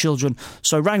haven't got any children.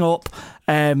 So I rang up,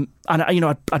 and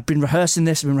I'd been rehearsing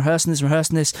this,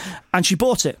 and she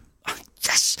bought it.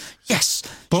 Yes.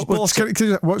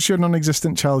 What's your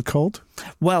non-existent child called?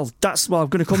 Well, I'm going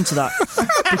to come to that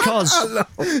because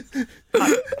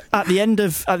at the end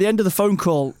of the phone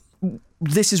call,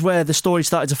 this is where the story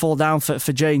started to fall down for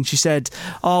Jane. She said,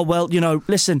 oh, well,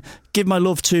 listen, give my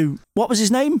love to... What was his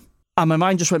name? And my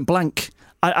mind just went blank.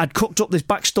 I'd cooked up this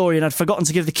backstory and I'd forgotten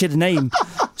to give the kid a name.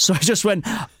 So I just went,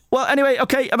 well, anyway,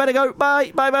 okay, I better go.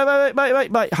 Bye.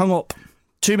 Hung up.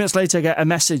 2 minutes later, I get a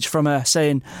message from her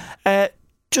saying,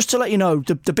 just to let you know,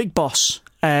 the big boss,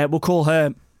 we'll call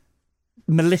her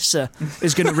Melissa,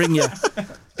 is going to ring you.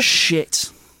 Shit.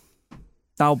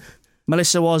 Now...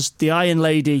 Melissa was the Iron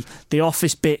Lady, the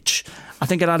office bitch. I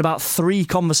think I'd had about 3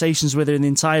 conversations with her in the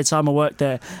entire time I worked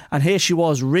there. And here she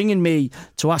was ringing me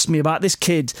to ask me about this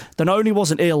kid that not only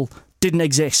wasn't ill, didn't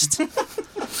exist.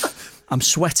 I'm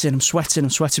sweating.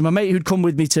 My mate who'd come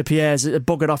with me to Pierre's had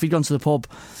buggered off. He'd gone to the pub.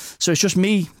 So it's just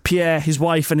me, Pierre, his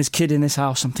wife and his kid in this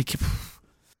house. I'm thinking,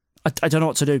 I don't know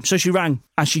what to do. So she rang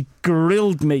and she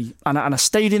grilled me. And I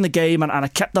stayed in the game and I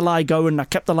kept the lie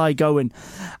going.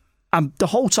 And the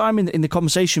whole time in the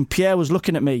conversation, Pierre was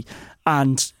looking at me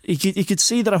and he could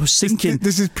see that I was sinking.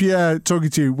 This is Pierre talking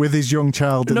to you with his young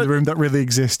child in the room that really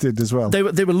existed as well. They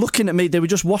were looking at me. They were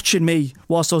just watching me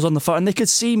whilst I was on the phone and they could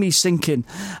see me sinking.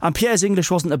 And Pierre's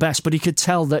English wasn't the best, but he could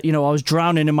tell that, I was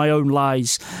drowning in my own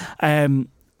lies. And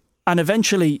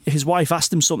eventually his wife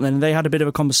asked him something and they had a bit of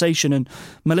a conversation and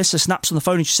Melissa snaps on the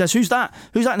phone and she says, Who's that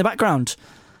in the background?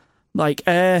 Like,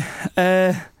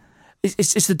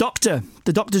 It's the doctor.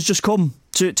 The doctor's just come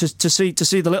to see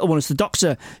the little one. It's the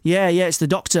doctor. Yeah, it's the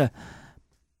doctor.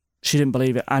 She didn't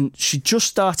believe it. And she just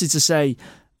started to say,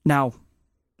 now.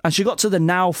 And she got to the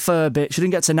now fur bit. She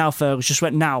didn't get to now fur. She just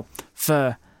went now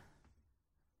fur.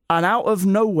 And out of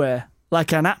nowhere,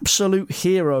 like an absolute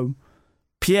hero,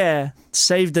 Pierre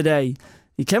saved the day.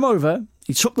 He came over,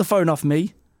 he took the phone off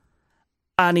me,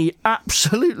 and he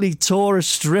absolutely tore a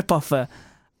strip off her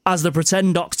as the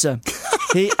pretend doctor.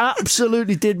 He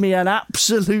absolutely did me an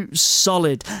absolute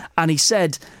solid. And he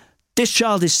said, this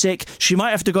child is sick. She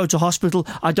might have to go to hospital.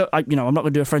 I'm not going to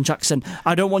do a French accent.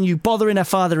 I don't want you bothering her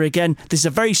father again. This is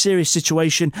a very serious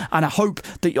situation. And I hope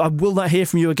that I will not hear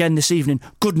from you again this evening.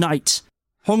 Good night.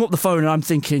 Hung up the phone and I'm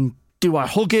thinking, do I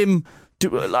hug him?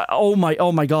 Oh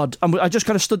my God. And I just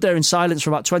kind of stood there in silence for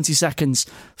about 20 seconds.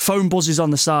 Phone buzzes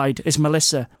on the side. It's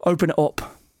Melissa. Open it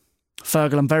up.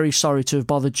 Fergal, I'm very sorry to have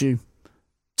bothered you.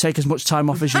 Take as much time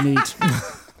off as you need.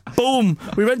 Boom!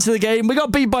 We went to the game. We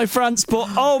got beat by France, but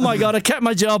oh my God, I kept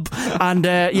my job. And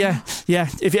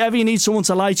if ever you need someone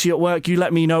to lie to you at work, you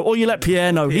let me know. Or you let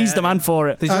Pierre know. He's the man for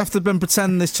it. Did you have to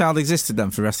pretend this child existed then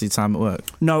for the rest of your time at work?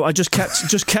 No, I just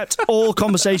kept all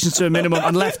conversations to a minimum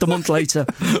and left a month later.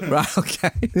 Right,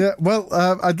 okay. Yeah, well,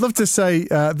 I'd love to say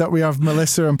that we have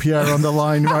Melissa and Pierre on the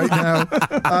line right now.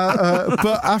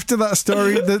 But after that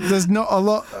story, there's not a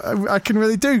lot I can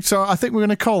really do. So I think we're going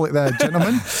to call it there,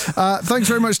 gentlemen. Thanks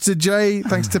very much to Jay,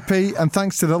 thanks to Pete, and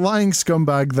thanks to the lying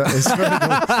scumbag that is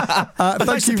Fergal.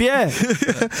 Thanks to Pierre.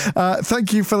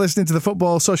 Thank you for listening to the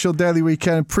Football Social Daily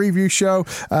Weekend Preview Show.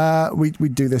 We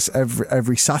do this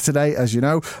every Saturday, as you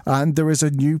know, and there is a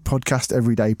new podcast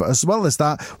every day. But as well as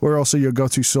that, we're also your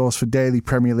go-to source for daily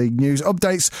Premier League news,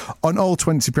 updates on all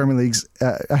 20 Premier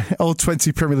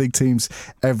League teams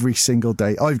every single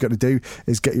day. All you've got to do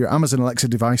is get your Amazon Alexa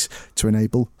device to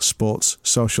enable Sports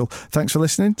Social. Thanks for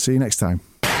listening. See you next time.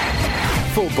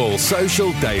 Football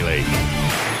Social Daily.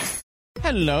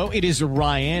 Hello, it is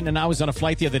Ryan, and I was on a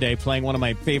flight the other day playing one of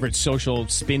my favorite social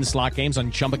spin slot games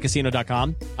on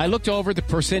ChumbaCasino.com. I looked over at the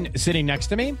person sitting next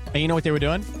to me, and you know what they were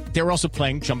doing? They were also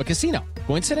playing Chumba Casino.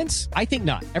 Coincidence? I think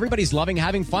not. Everybody's loving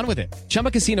having fun with it.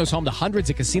 Chumba Casino is home to hundreds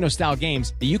of casino-style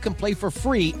games that you can play for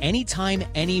free anytime,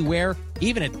 anywhere,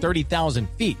 even at 30,000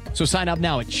 feet. So sign up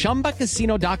now at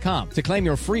ChumbaCasino.com to claim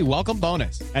your free welcome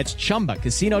bonus. That's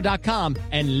ChumbaCasino.com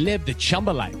and live the Chumba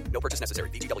life. No purchase necessary.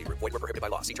 VGW. Void were prohibited by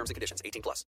law. See terms and conditions.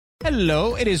 18+.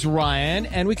 Hello, it is Ryan,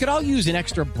 and we could all use an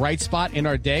extra bright spot in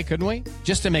our day, couldn't we?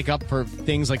 Just to make up for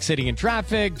things like sitting in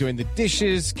traffic, doing the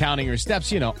dishes, counting your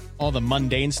steps, all the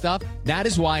mundane stuff. That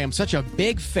is why I'm such a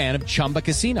big fan of Chumba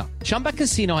Casino. Chumba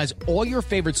Casino has all your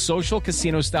favorite social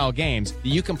casino-style games that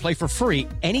you can play for free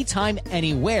anytime,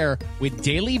 anywhere with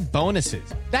daily bonuses.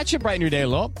 That should brighten your day a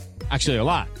little. Actually, a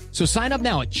lot. So sign up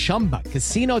now at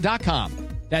ChumbaCasino.com.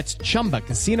 That's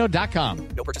ChumbaCasino.com.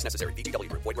 No purchase necessary.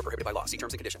 VGW. Void were prohibited by law. See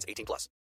terms and conditions. 18+.